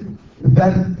said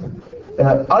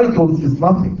that idols is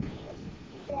nothing.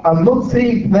 I'm not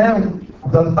saying now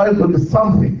that idol is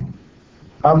something.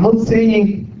 I'm not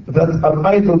saying that an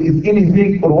idol is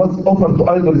anything or what's offered to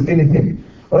idol is anything.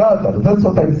 Rather, that's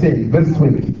what I'm saying, verse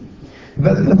 20.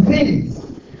 That the things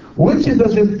which the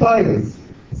Gentiles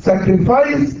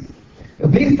sacrifice,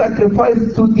 they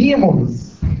sacrifice to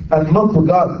demons and not to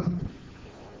God.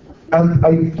 And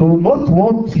I do not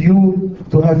want you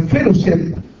to have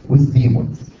fellowship with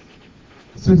demons.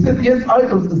 So he said, yes,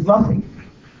 idols is nothing.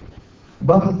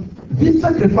 But these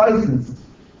sacrifices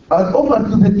are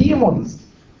offered to the demons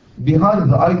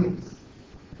behind the idols.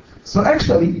 So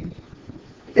actually,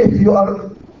 if you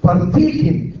are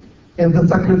partaking in the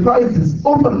sacrifices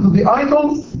offered to the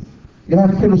idols, you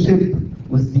have fellowship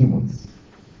with demons.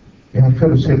 You have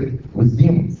fellowship with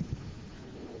demons.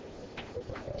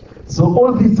 So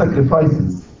all these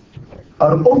sacrifices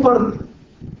are offered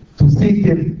to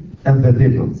Satan and the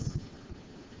devils.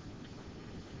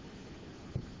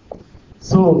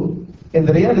 So in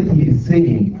reality he is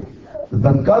saying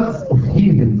the gods of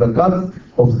heathen, the gods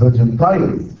of the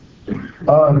Gentiles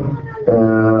are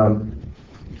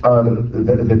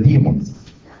the demons.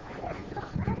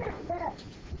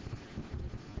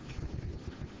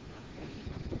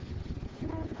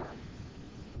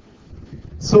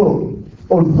 So,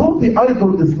 although the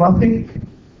idol is nothing,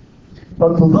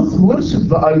 but to those who worship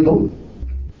the idol,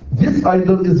 this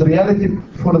idol is reality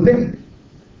for them.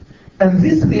 And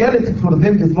this reality for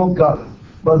them is not God,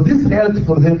 but this reality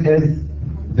for them is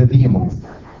the demons,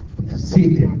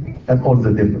 Satan, and all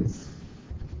the devils.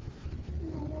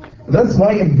 That's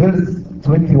why in verse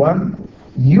 21,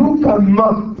 you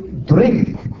cannot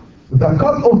drink the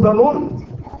cup of the Lord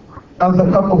and the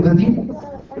cup of the demons.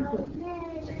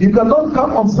 You cannot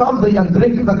come on Sunday and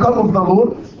drink the cup of the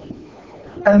Lord,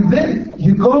 and then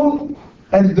you go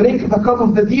and drink the cup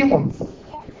of the demons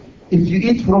if you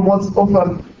eat from what's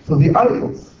offered to the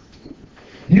idols.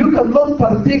 You cannot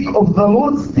partake of the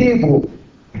Lord's table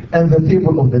and the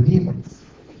table of the demons.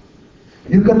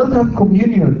 You cannot have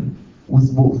communion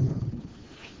with both,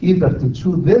 either to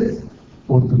choose this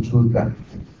or to choose that.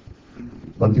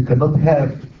 But you cannot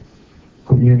have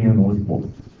communion with both,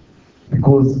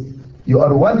 because you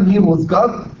are one here with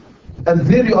God, and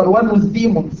there you are one with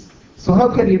demons. So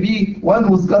how can you be one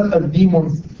with God and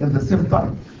demons at the same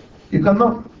time? You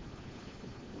cannot.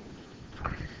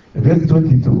 Verse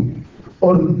 22.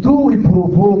 Or do we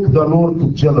provoke the Lord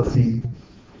to jealousy?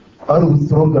 Are we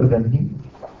stronger than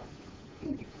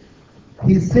Him?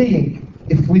 He's saying,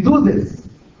 if we do this,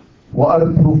 we are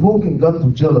provoking God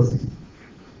to jealousy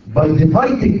by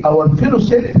dividing our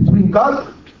fellowship between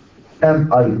God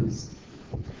and idols.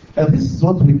 And this is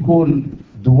what we call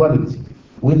duality,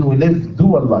 when we live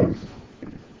dual life.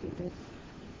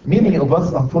 Many of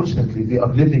us, unfortunately, they are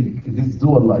living this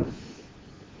dual life.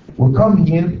 We come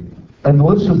here and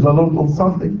worship the Lord on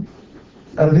Sunday,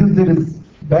 and then there is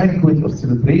banquet or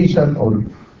celebration or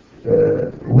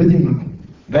wedding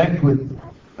banquet,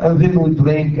 and then we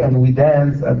drink and we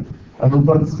dance and we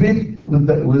participate with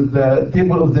the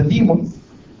table of the demons.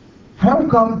 How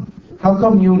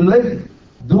come you live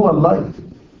dual life?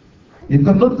 You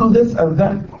cannot do this and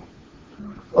that.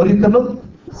 Or you cannot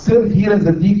serve here as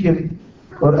a deacon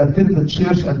or attend the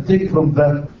church and take from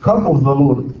the cup of the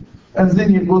Lord. And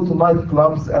then you go to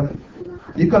nightclubs and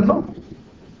you cannot.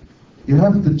 You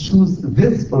have to choose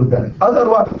this or that.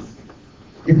 Otherwise,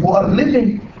 if we are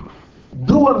living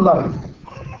dual life,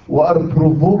 we are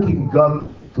provoking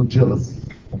God to jealousy.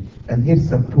 And here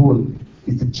St. Paul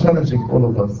is challenging all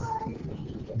of us.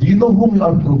 Do you know whom you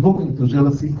are provoking to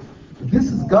jealousy?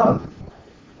 This is God.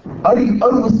 Are you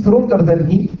stronger than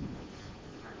He?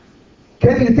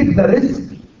 Can you take the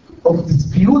risk of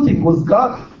disputing with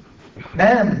God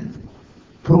and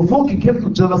provoking Him to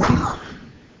jealousy?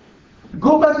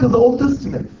 Go back to the Old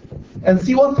Testament and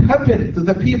see what happened to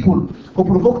the people who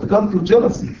provoked God to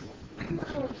jealousy.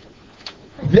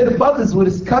 Their bodies were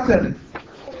scattered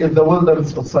in the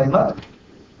wilderness of Sinai.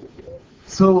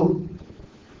 So,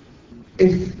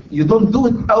 if you don't do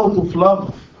it out of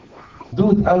love,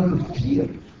 do it out of fear.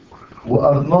 We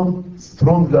are not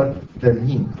stronger than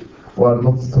Him. We are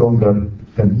not stronger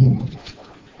than Him.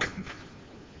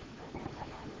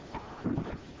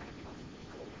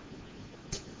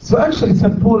 So actually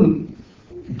St. Paul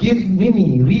gave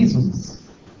many reasons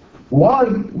why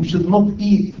we should not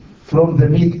eat from the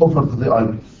meat offered to the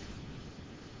idols.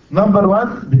 Number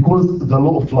one, because the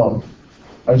law of love.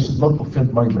 I should not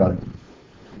offend my brother.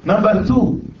 Number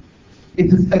two,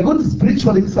 it is a good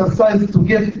spiritual exercise to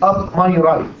give up my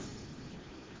rights.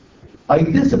 I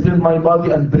discipline my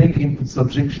body and bring him to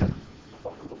subjection.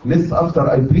 Lest after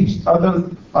I preach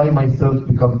others, I myself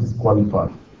become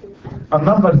disqualified. And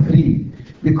number three,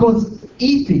 because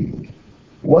eating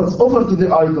was offered to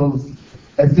the idols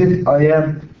as if I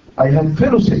have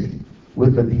fellowship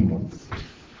with the demons.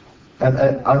 And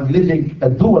I'm living a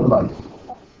dual life.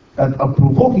 And I'm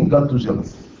provoking God to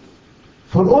jealousy.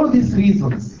 For all these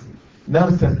reasons, now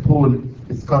St. Paul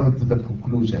is coming to the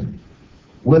conclusion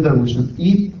whether we should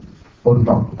eat or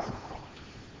not.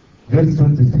 Verse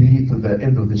 23 to the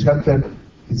end of the chapter,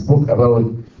 he spoke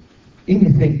about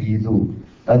anything you do,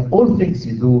 and all things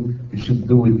you do, you should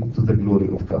do it to the glory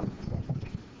of God.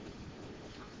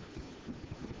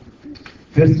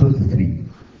 Verse 23,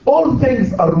 all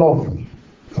things are lawful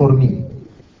for me,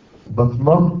 but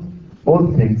not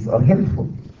all things are helpful.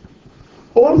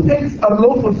 All things are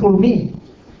lawful for me,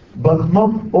 but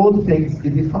not all things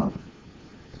edify.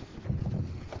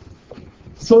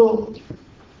 So,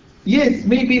 yes,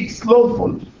 maybe it's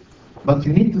lawful, but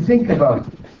you need to think about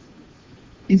it.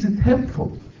 Is it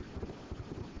helpful?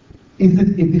 Is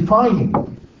it edifying?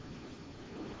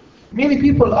 Many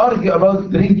people argue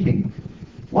about drinking.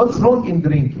 What's wrong in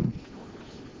drinking?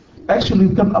 Actually,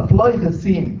 you can apply the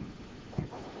same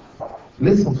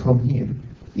lesson from here.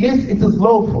 Yes, it is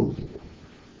lawful,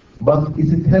 but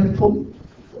is it helpful?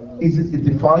 Is it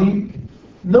edifying?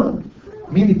 No.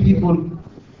 Many people,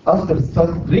 after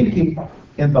start drinking,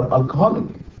 end up alcoholic.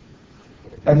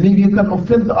 And maybe you can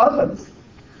offend others.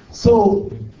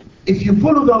 So, if you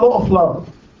follow the law of love,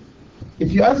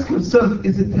 if you ask yourself,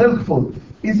 is it helpful?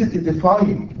 Is it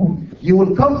edifying? You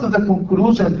will come to the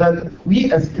conclusion that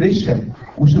we as Christians,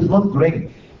 we should not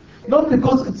drink. Not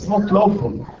because it's not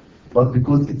lawful, but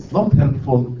because it's not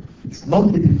helpful, it's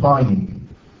not edifying,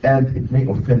 and it may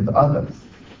offend others.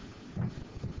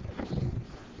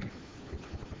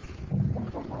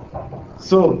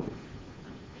 So,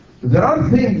 there are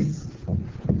things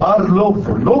are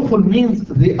lawful. Lawful means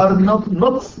they are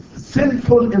not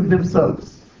sinful in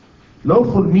themselves.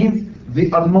 Lawful means they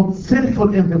are not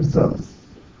sinful in themselves,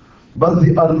 but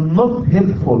they are not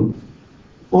helpful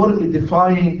or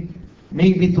edifying,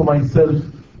 maybe to myself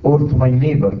or to my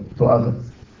neighbor, to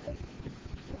others.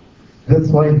 That's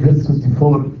why in verse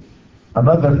 24,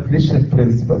 another Christian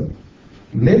principle,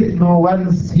 let no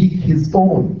one seek his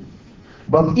own,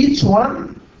 but each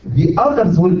one the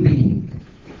other's well-being.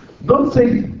 Don't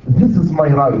say, this is my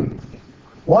right.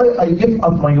 Why I give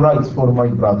up my rights for my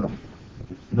brother?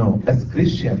 No, as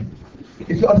Christian,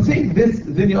 if you are saying this,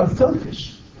 then you are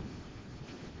selfish.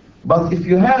 But if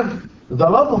you have the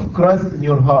love of Christ in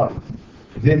your heart,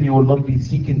 then you will not be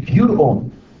seeking your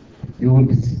own. You will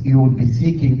be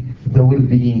seeking the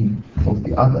well-being of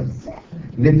the others.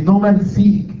 Let no man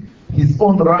seek his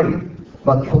own right,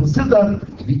 but consider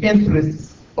the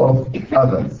interests of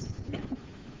others.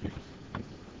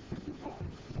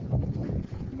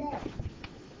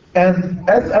 And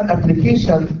as an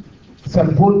application,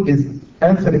 St. Paul is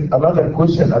answering another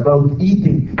question about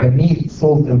eating the meat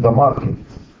sold in the market.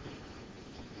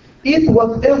 Eat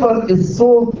whatever is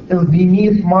sold in the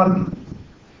meat market,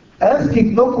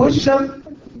 asking no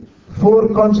question for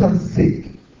conscience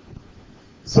sake.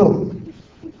 So,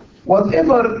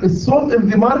 whatever is sold in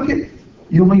the market,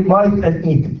 you may buy it and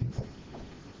eat it.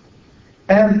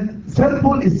 And St.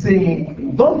 Paul is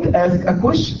saying, don't ask a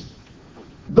question.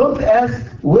 Don't ask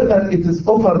whether it is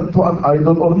offered to an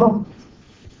idol or not.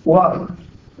 Why?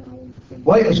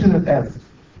 Why I shouldn't ask?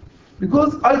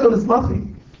 Because idol is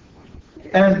nothing.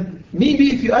 And maybe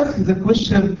if you ask the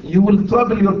question, you will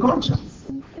trouble your conscience.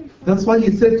 That's why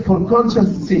he said, for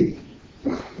conscience sake.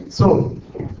 So,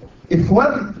 if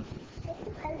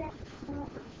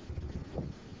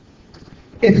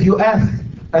you ask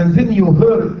and then you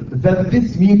heard that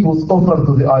this meat was offered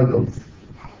to the idols,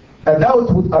 a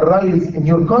doubt would arise in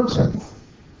your conscience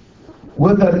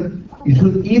whether you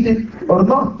should eat it or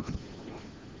not.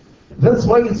 That's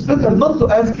why it's better not to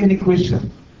ask any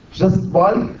question. Just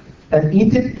buy and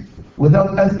eat it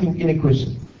without asking any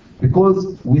questions.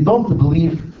 Because we don't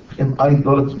believe in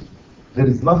idolatry. There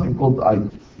is nothing called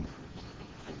idols.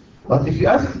 But if you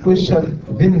ask a question,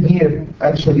 then here,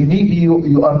 actually, maybe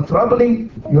you are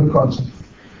troubling your conscience.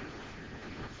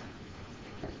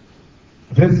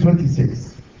 Verse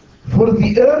 26. For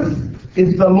the earth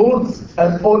is the Lord's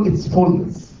and all its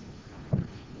fullness.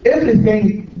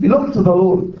 Everything belongs to the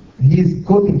Lord. He is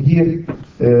quoting here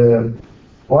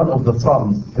one of the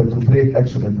Psalms that we prayed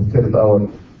actually in the third hour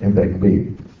in the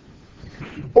Akbay.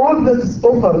 All that is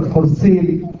offered for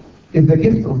sale is the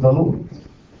gift of the Lord.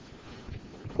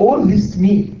 All this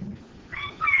meat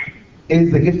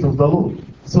is the gift of the Lord.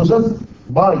 So just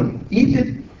buy, eat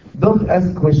it, don't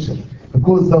ask questions.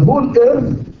 Because the whole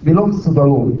earth belongs to the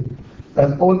Lord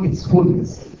and all its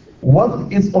fullness.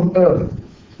 What is on earth,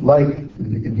 like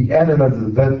the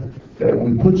animals that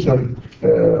we butcher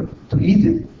to eat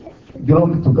it,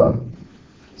 belong to God.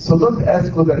 So don't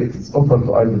ask whether it is offered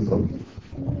to idols or not.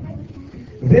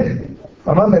 Then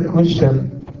another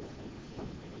question,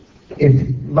 if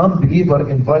non-believer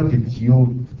invited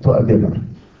you to a dinner.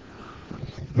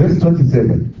 Verse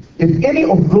 27. If any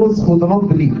of those who do not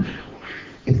believe,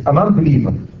 if a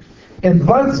non-believer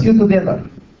invites you to dinner,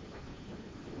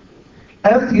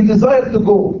 and you desire to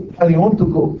go, and you want to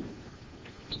go,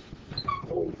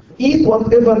 eat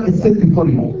whatever is set before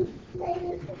you.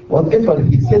 Whatever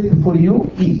he set before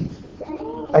you, eat.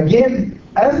 Again,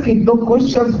 asking no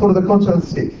questions for the conscience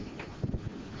sake.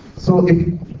 So if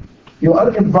you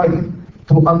are invited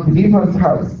to an unbeliever's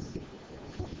house,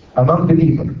 a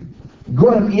non-believer, go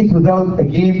and eat without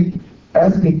again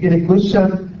asking any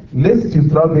question, lest you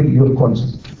trouble your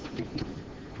conscience.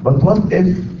 But what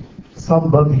if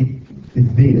somebody is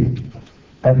there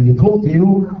and he told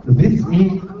you this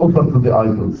meat offered to the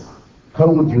idols? How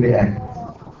would you react?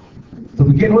 To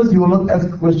begin with, you will not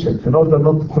ask questions in order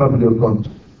not to trouble your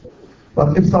conscience.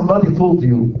 But if somebody told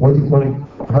you, how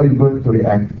are you going to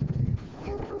react?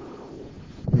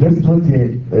 Verse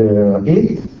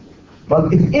 28.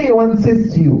 But if anyone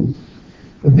says to you,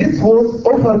 this was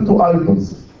offered to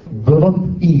idols, do not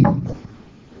eat,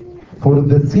 for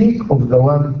the sake of the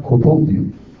one who told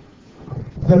you.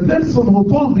 The person who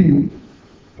told you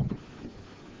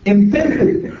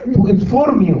intended to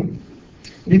inform you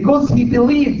because he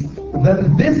believes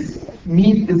that this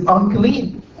meat is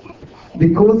unclean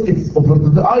because it's offered to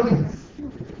the idols.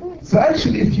 So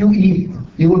actually if you eat,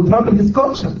 you will trouble his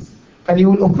conscience and you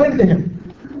will offend him.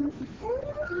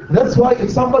 That's why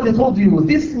if somebody told you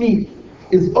this meat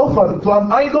is offered to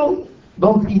an idol,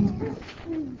 don't eat it.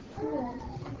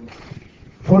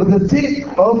 For the sake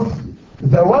of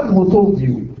the one who told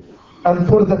you and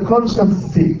for the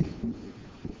conscience sake.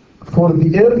 For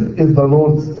the earth is the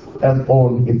Lord's and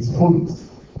all its fullness.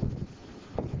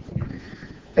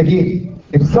 Again,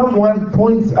 if someone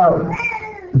points out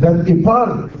that a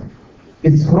part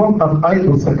is from an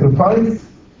idol sacrifice,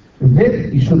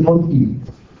 then you should not eat.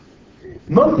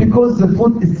 Not because the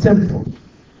food is sinful,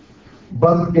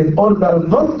 but in order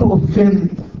not to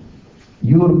offend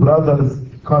your brother's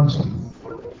conscience.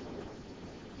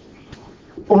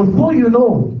 Although you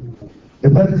know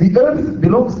that the earth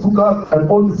belongs to God and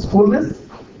all its fullness,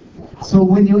 so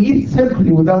when you eat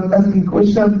simply without asking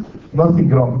questions, nothing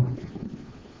wrong.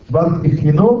 But if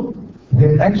you know,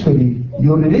 then actually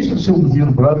your relationship with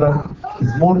your brother is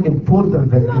more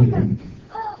important than eating.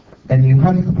 And you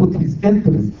have to put his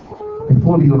interest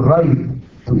before your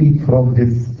right to eat from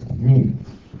this meat.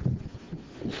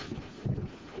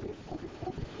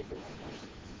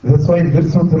 That's why in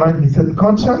verse 29 he said,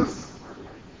 conscience,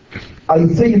 I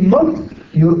say not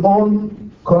your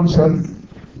own conscience,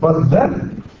 but that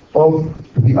of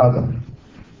the other.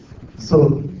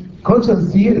 So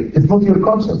conscience here is not your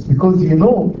conscience, because you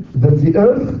know that the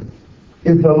earth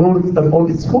is the Lord's and all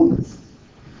its fullness.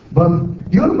 But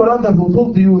your brother who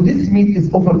told you this meat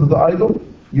is offered to the idol,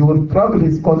 you will trouble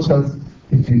his conscience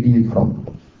if you eat from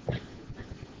it.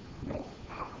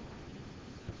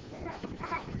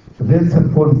 Then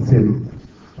St. Paul said,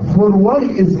 for why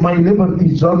is my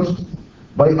liberty judged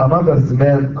by another's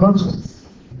man's conscience?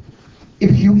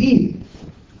 If you eat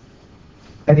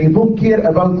and you don't care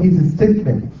about his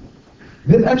statement,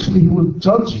 then actually he will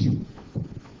judge you.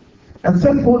 And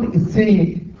St. Paul is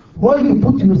saying, why you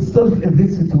put yourself in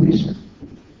this situation?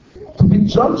 To be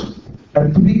judged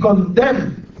and to be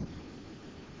condemned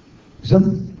just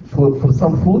for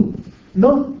some food?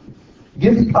 No.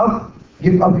 Give up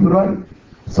your right.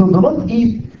 So do not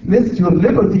eat, lest your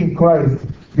liberty in Christ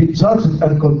be judged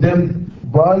and condemned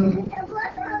by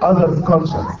others'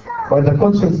 conscience, by the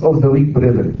conscience of the weak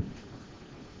brethren.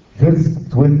 Verse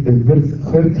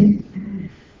 30.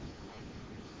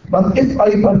 But if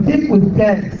I partake with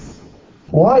thanks,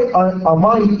 why am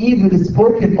I even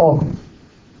spoken of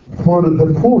for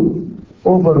the food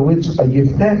over which I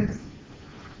give thanks?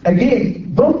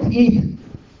 Again, don't eat,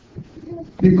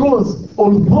 because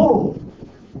although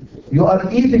you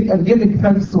are eating and giving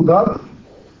thanks to God,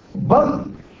 but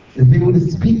they will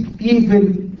speak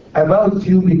evil about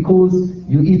you because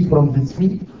you eat from this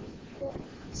meat.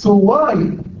 So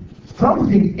why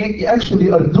something you actually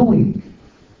are doing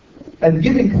and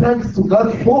giving thanks to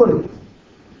God for it,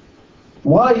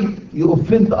 why you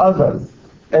offend others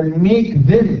and make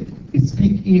them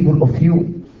speak evil of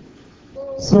you?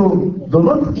 So do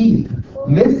not eat,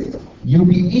 lest you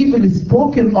be even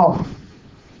spoken of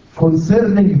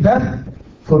concerning that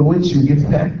for which you give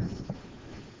thanks.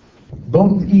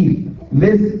 Don't eat,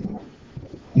 lest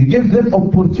you give them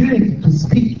opportunity to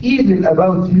speak evil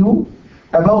about you,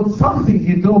 about something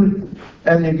you do,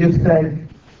 and you give thanks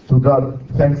to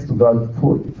God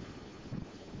for it.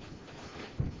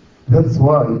 That's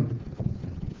why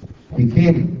he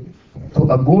came to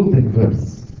a golden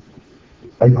verse.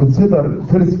 I consider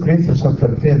 1 Corinthians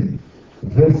chapter 10,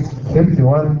 verse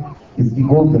 31 is the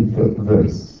golden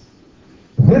verse.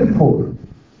 Therefore,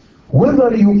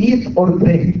 whether you eat or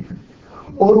drink,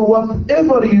 or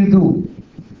whatever you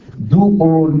do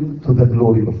all to the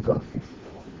glory of God.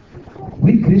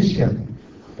 We Christians,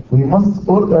 we must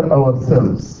order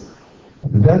ourselves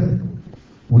that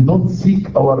we don't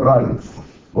seek our rights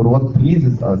or what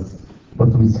pleases us, but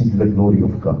we seek the glory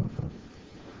of God.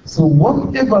 So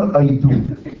whatever I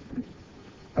do,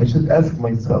 I should ask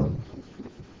myself,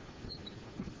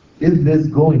 is this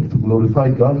going to glorify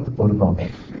God or not?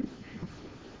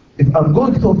 If I'm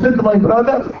going to offend my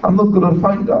brother, I'm not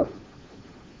glorifying God.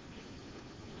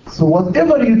 So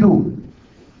whatever you do,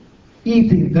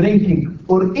 eating, drinking,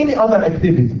 or any other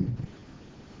activity,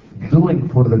 doing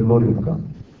for the glory of God.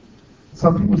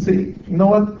 Some people say, you know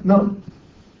what? No,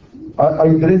 I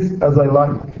dress as I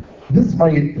like. This is my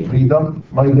freedom,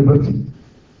 my liberty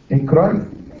in Christ.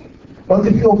 But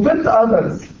if you offend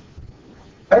others,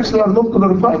 actually are not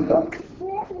glorifying God.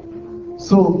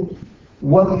 So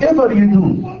whatever you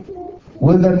do,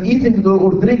 whether eating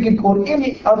or drinking or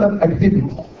any other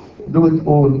activity, do it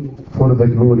all for the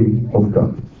glory of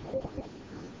God.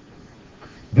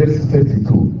 Verse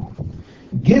 32.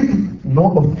 Give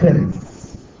no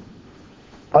offense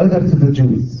either to the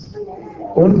Jews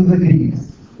or to the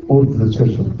Greeks or to the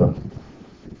church of God.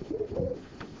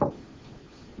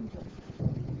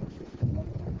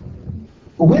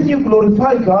 When you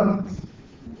glorify God,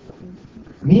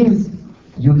 means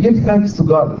you give thanks to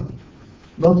God.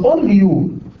 Not only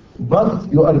you,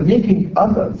 but you are making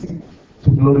others to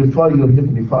glorify your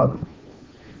Heavenly Father.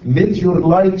 Let your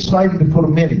light shine before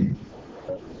men,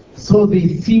 so they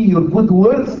see your good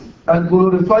works and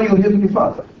glorify your Heavenly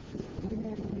Father.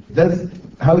 That's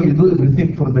how you do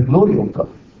everything for the glory of God.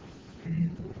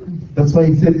 That's why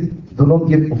he said, do not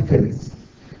give offense.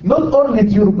 Not only to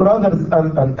your brothers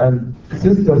and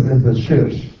sisters in the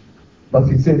church, but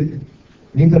he said,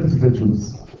 neither to the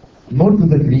Jews, nor to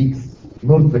the Greeks,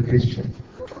 nor to the Christians.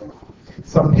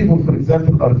 Some people, for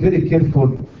example, are very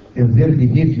careful in their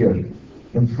behavior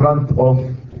in front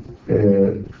of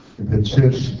the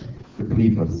church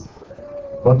believers.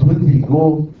 But when they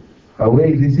go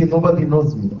away, they say, nobody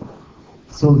knows me.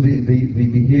 So they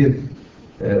behave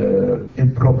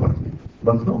improperly.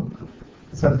 But no.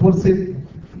 St. Paul said,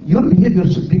 your behavior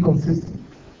should be consistent.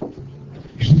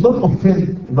 You should not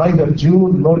offend neither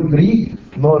Jew, nor Greek,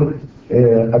 nor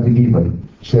a believer,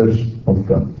 church of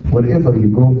God. Wherever you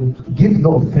go, give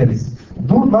no offense.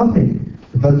 Do nothing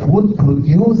that would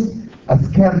produce a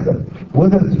scandal,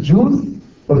 whether to Jews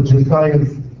or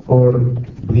Gentiles or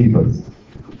believers.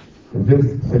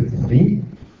 Verse 33.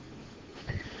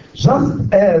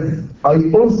 Just as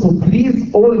I also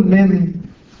please all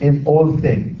men in all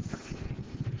things.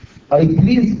 I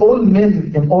please all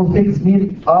men in all things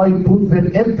mean I put their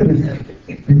interest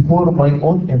before my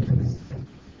own interest.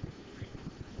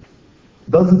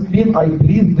 Does it mean I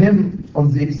please them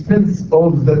on the expense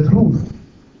of the truth?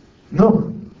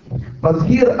 No. But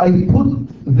here I put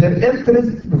their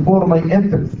interest before my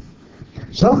interest.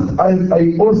 Just as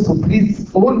I also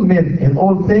please all men in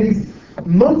all things,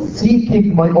 not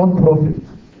seeking my own profit.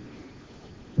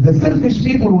 The selfish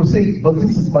people will say, but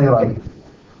this is my right.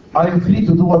 I am free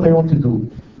to do what I want to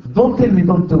do. Don't tell me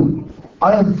don't do.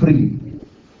 I am free.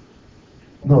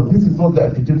 No, this is not the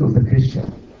attitude of the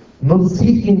Christian. Not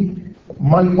seeking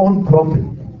my own profit,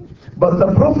 but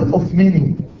the profit of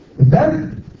many,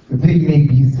 that they may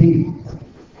be saved.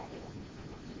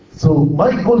 So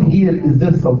my goal here is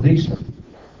their salvation.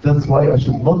 That's why I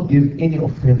should not give any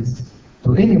offense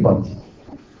to anybody.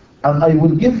 And I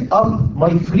will give up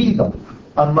my freedom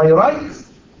and my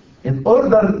rights in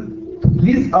order to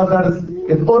please others,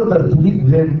 in order to lead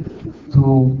them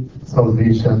to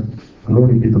salvation.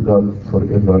 Glory be to God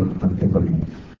forever and ever.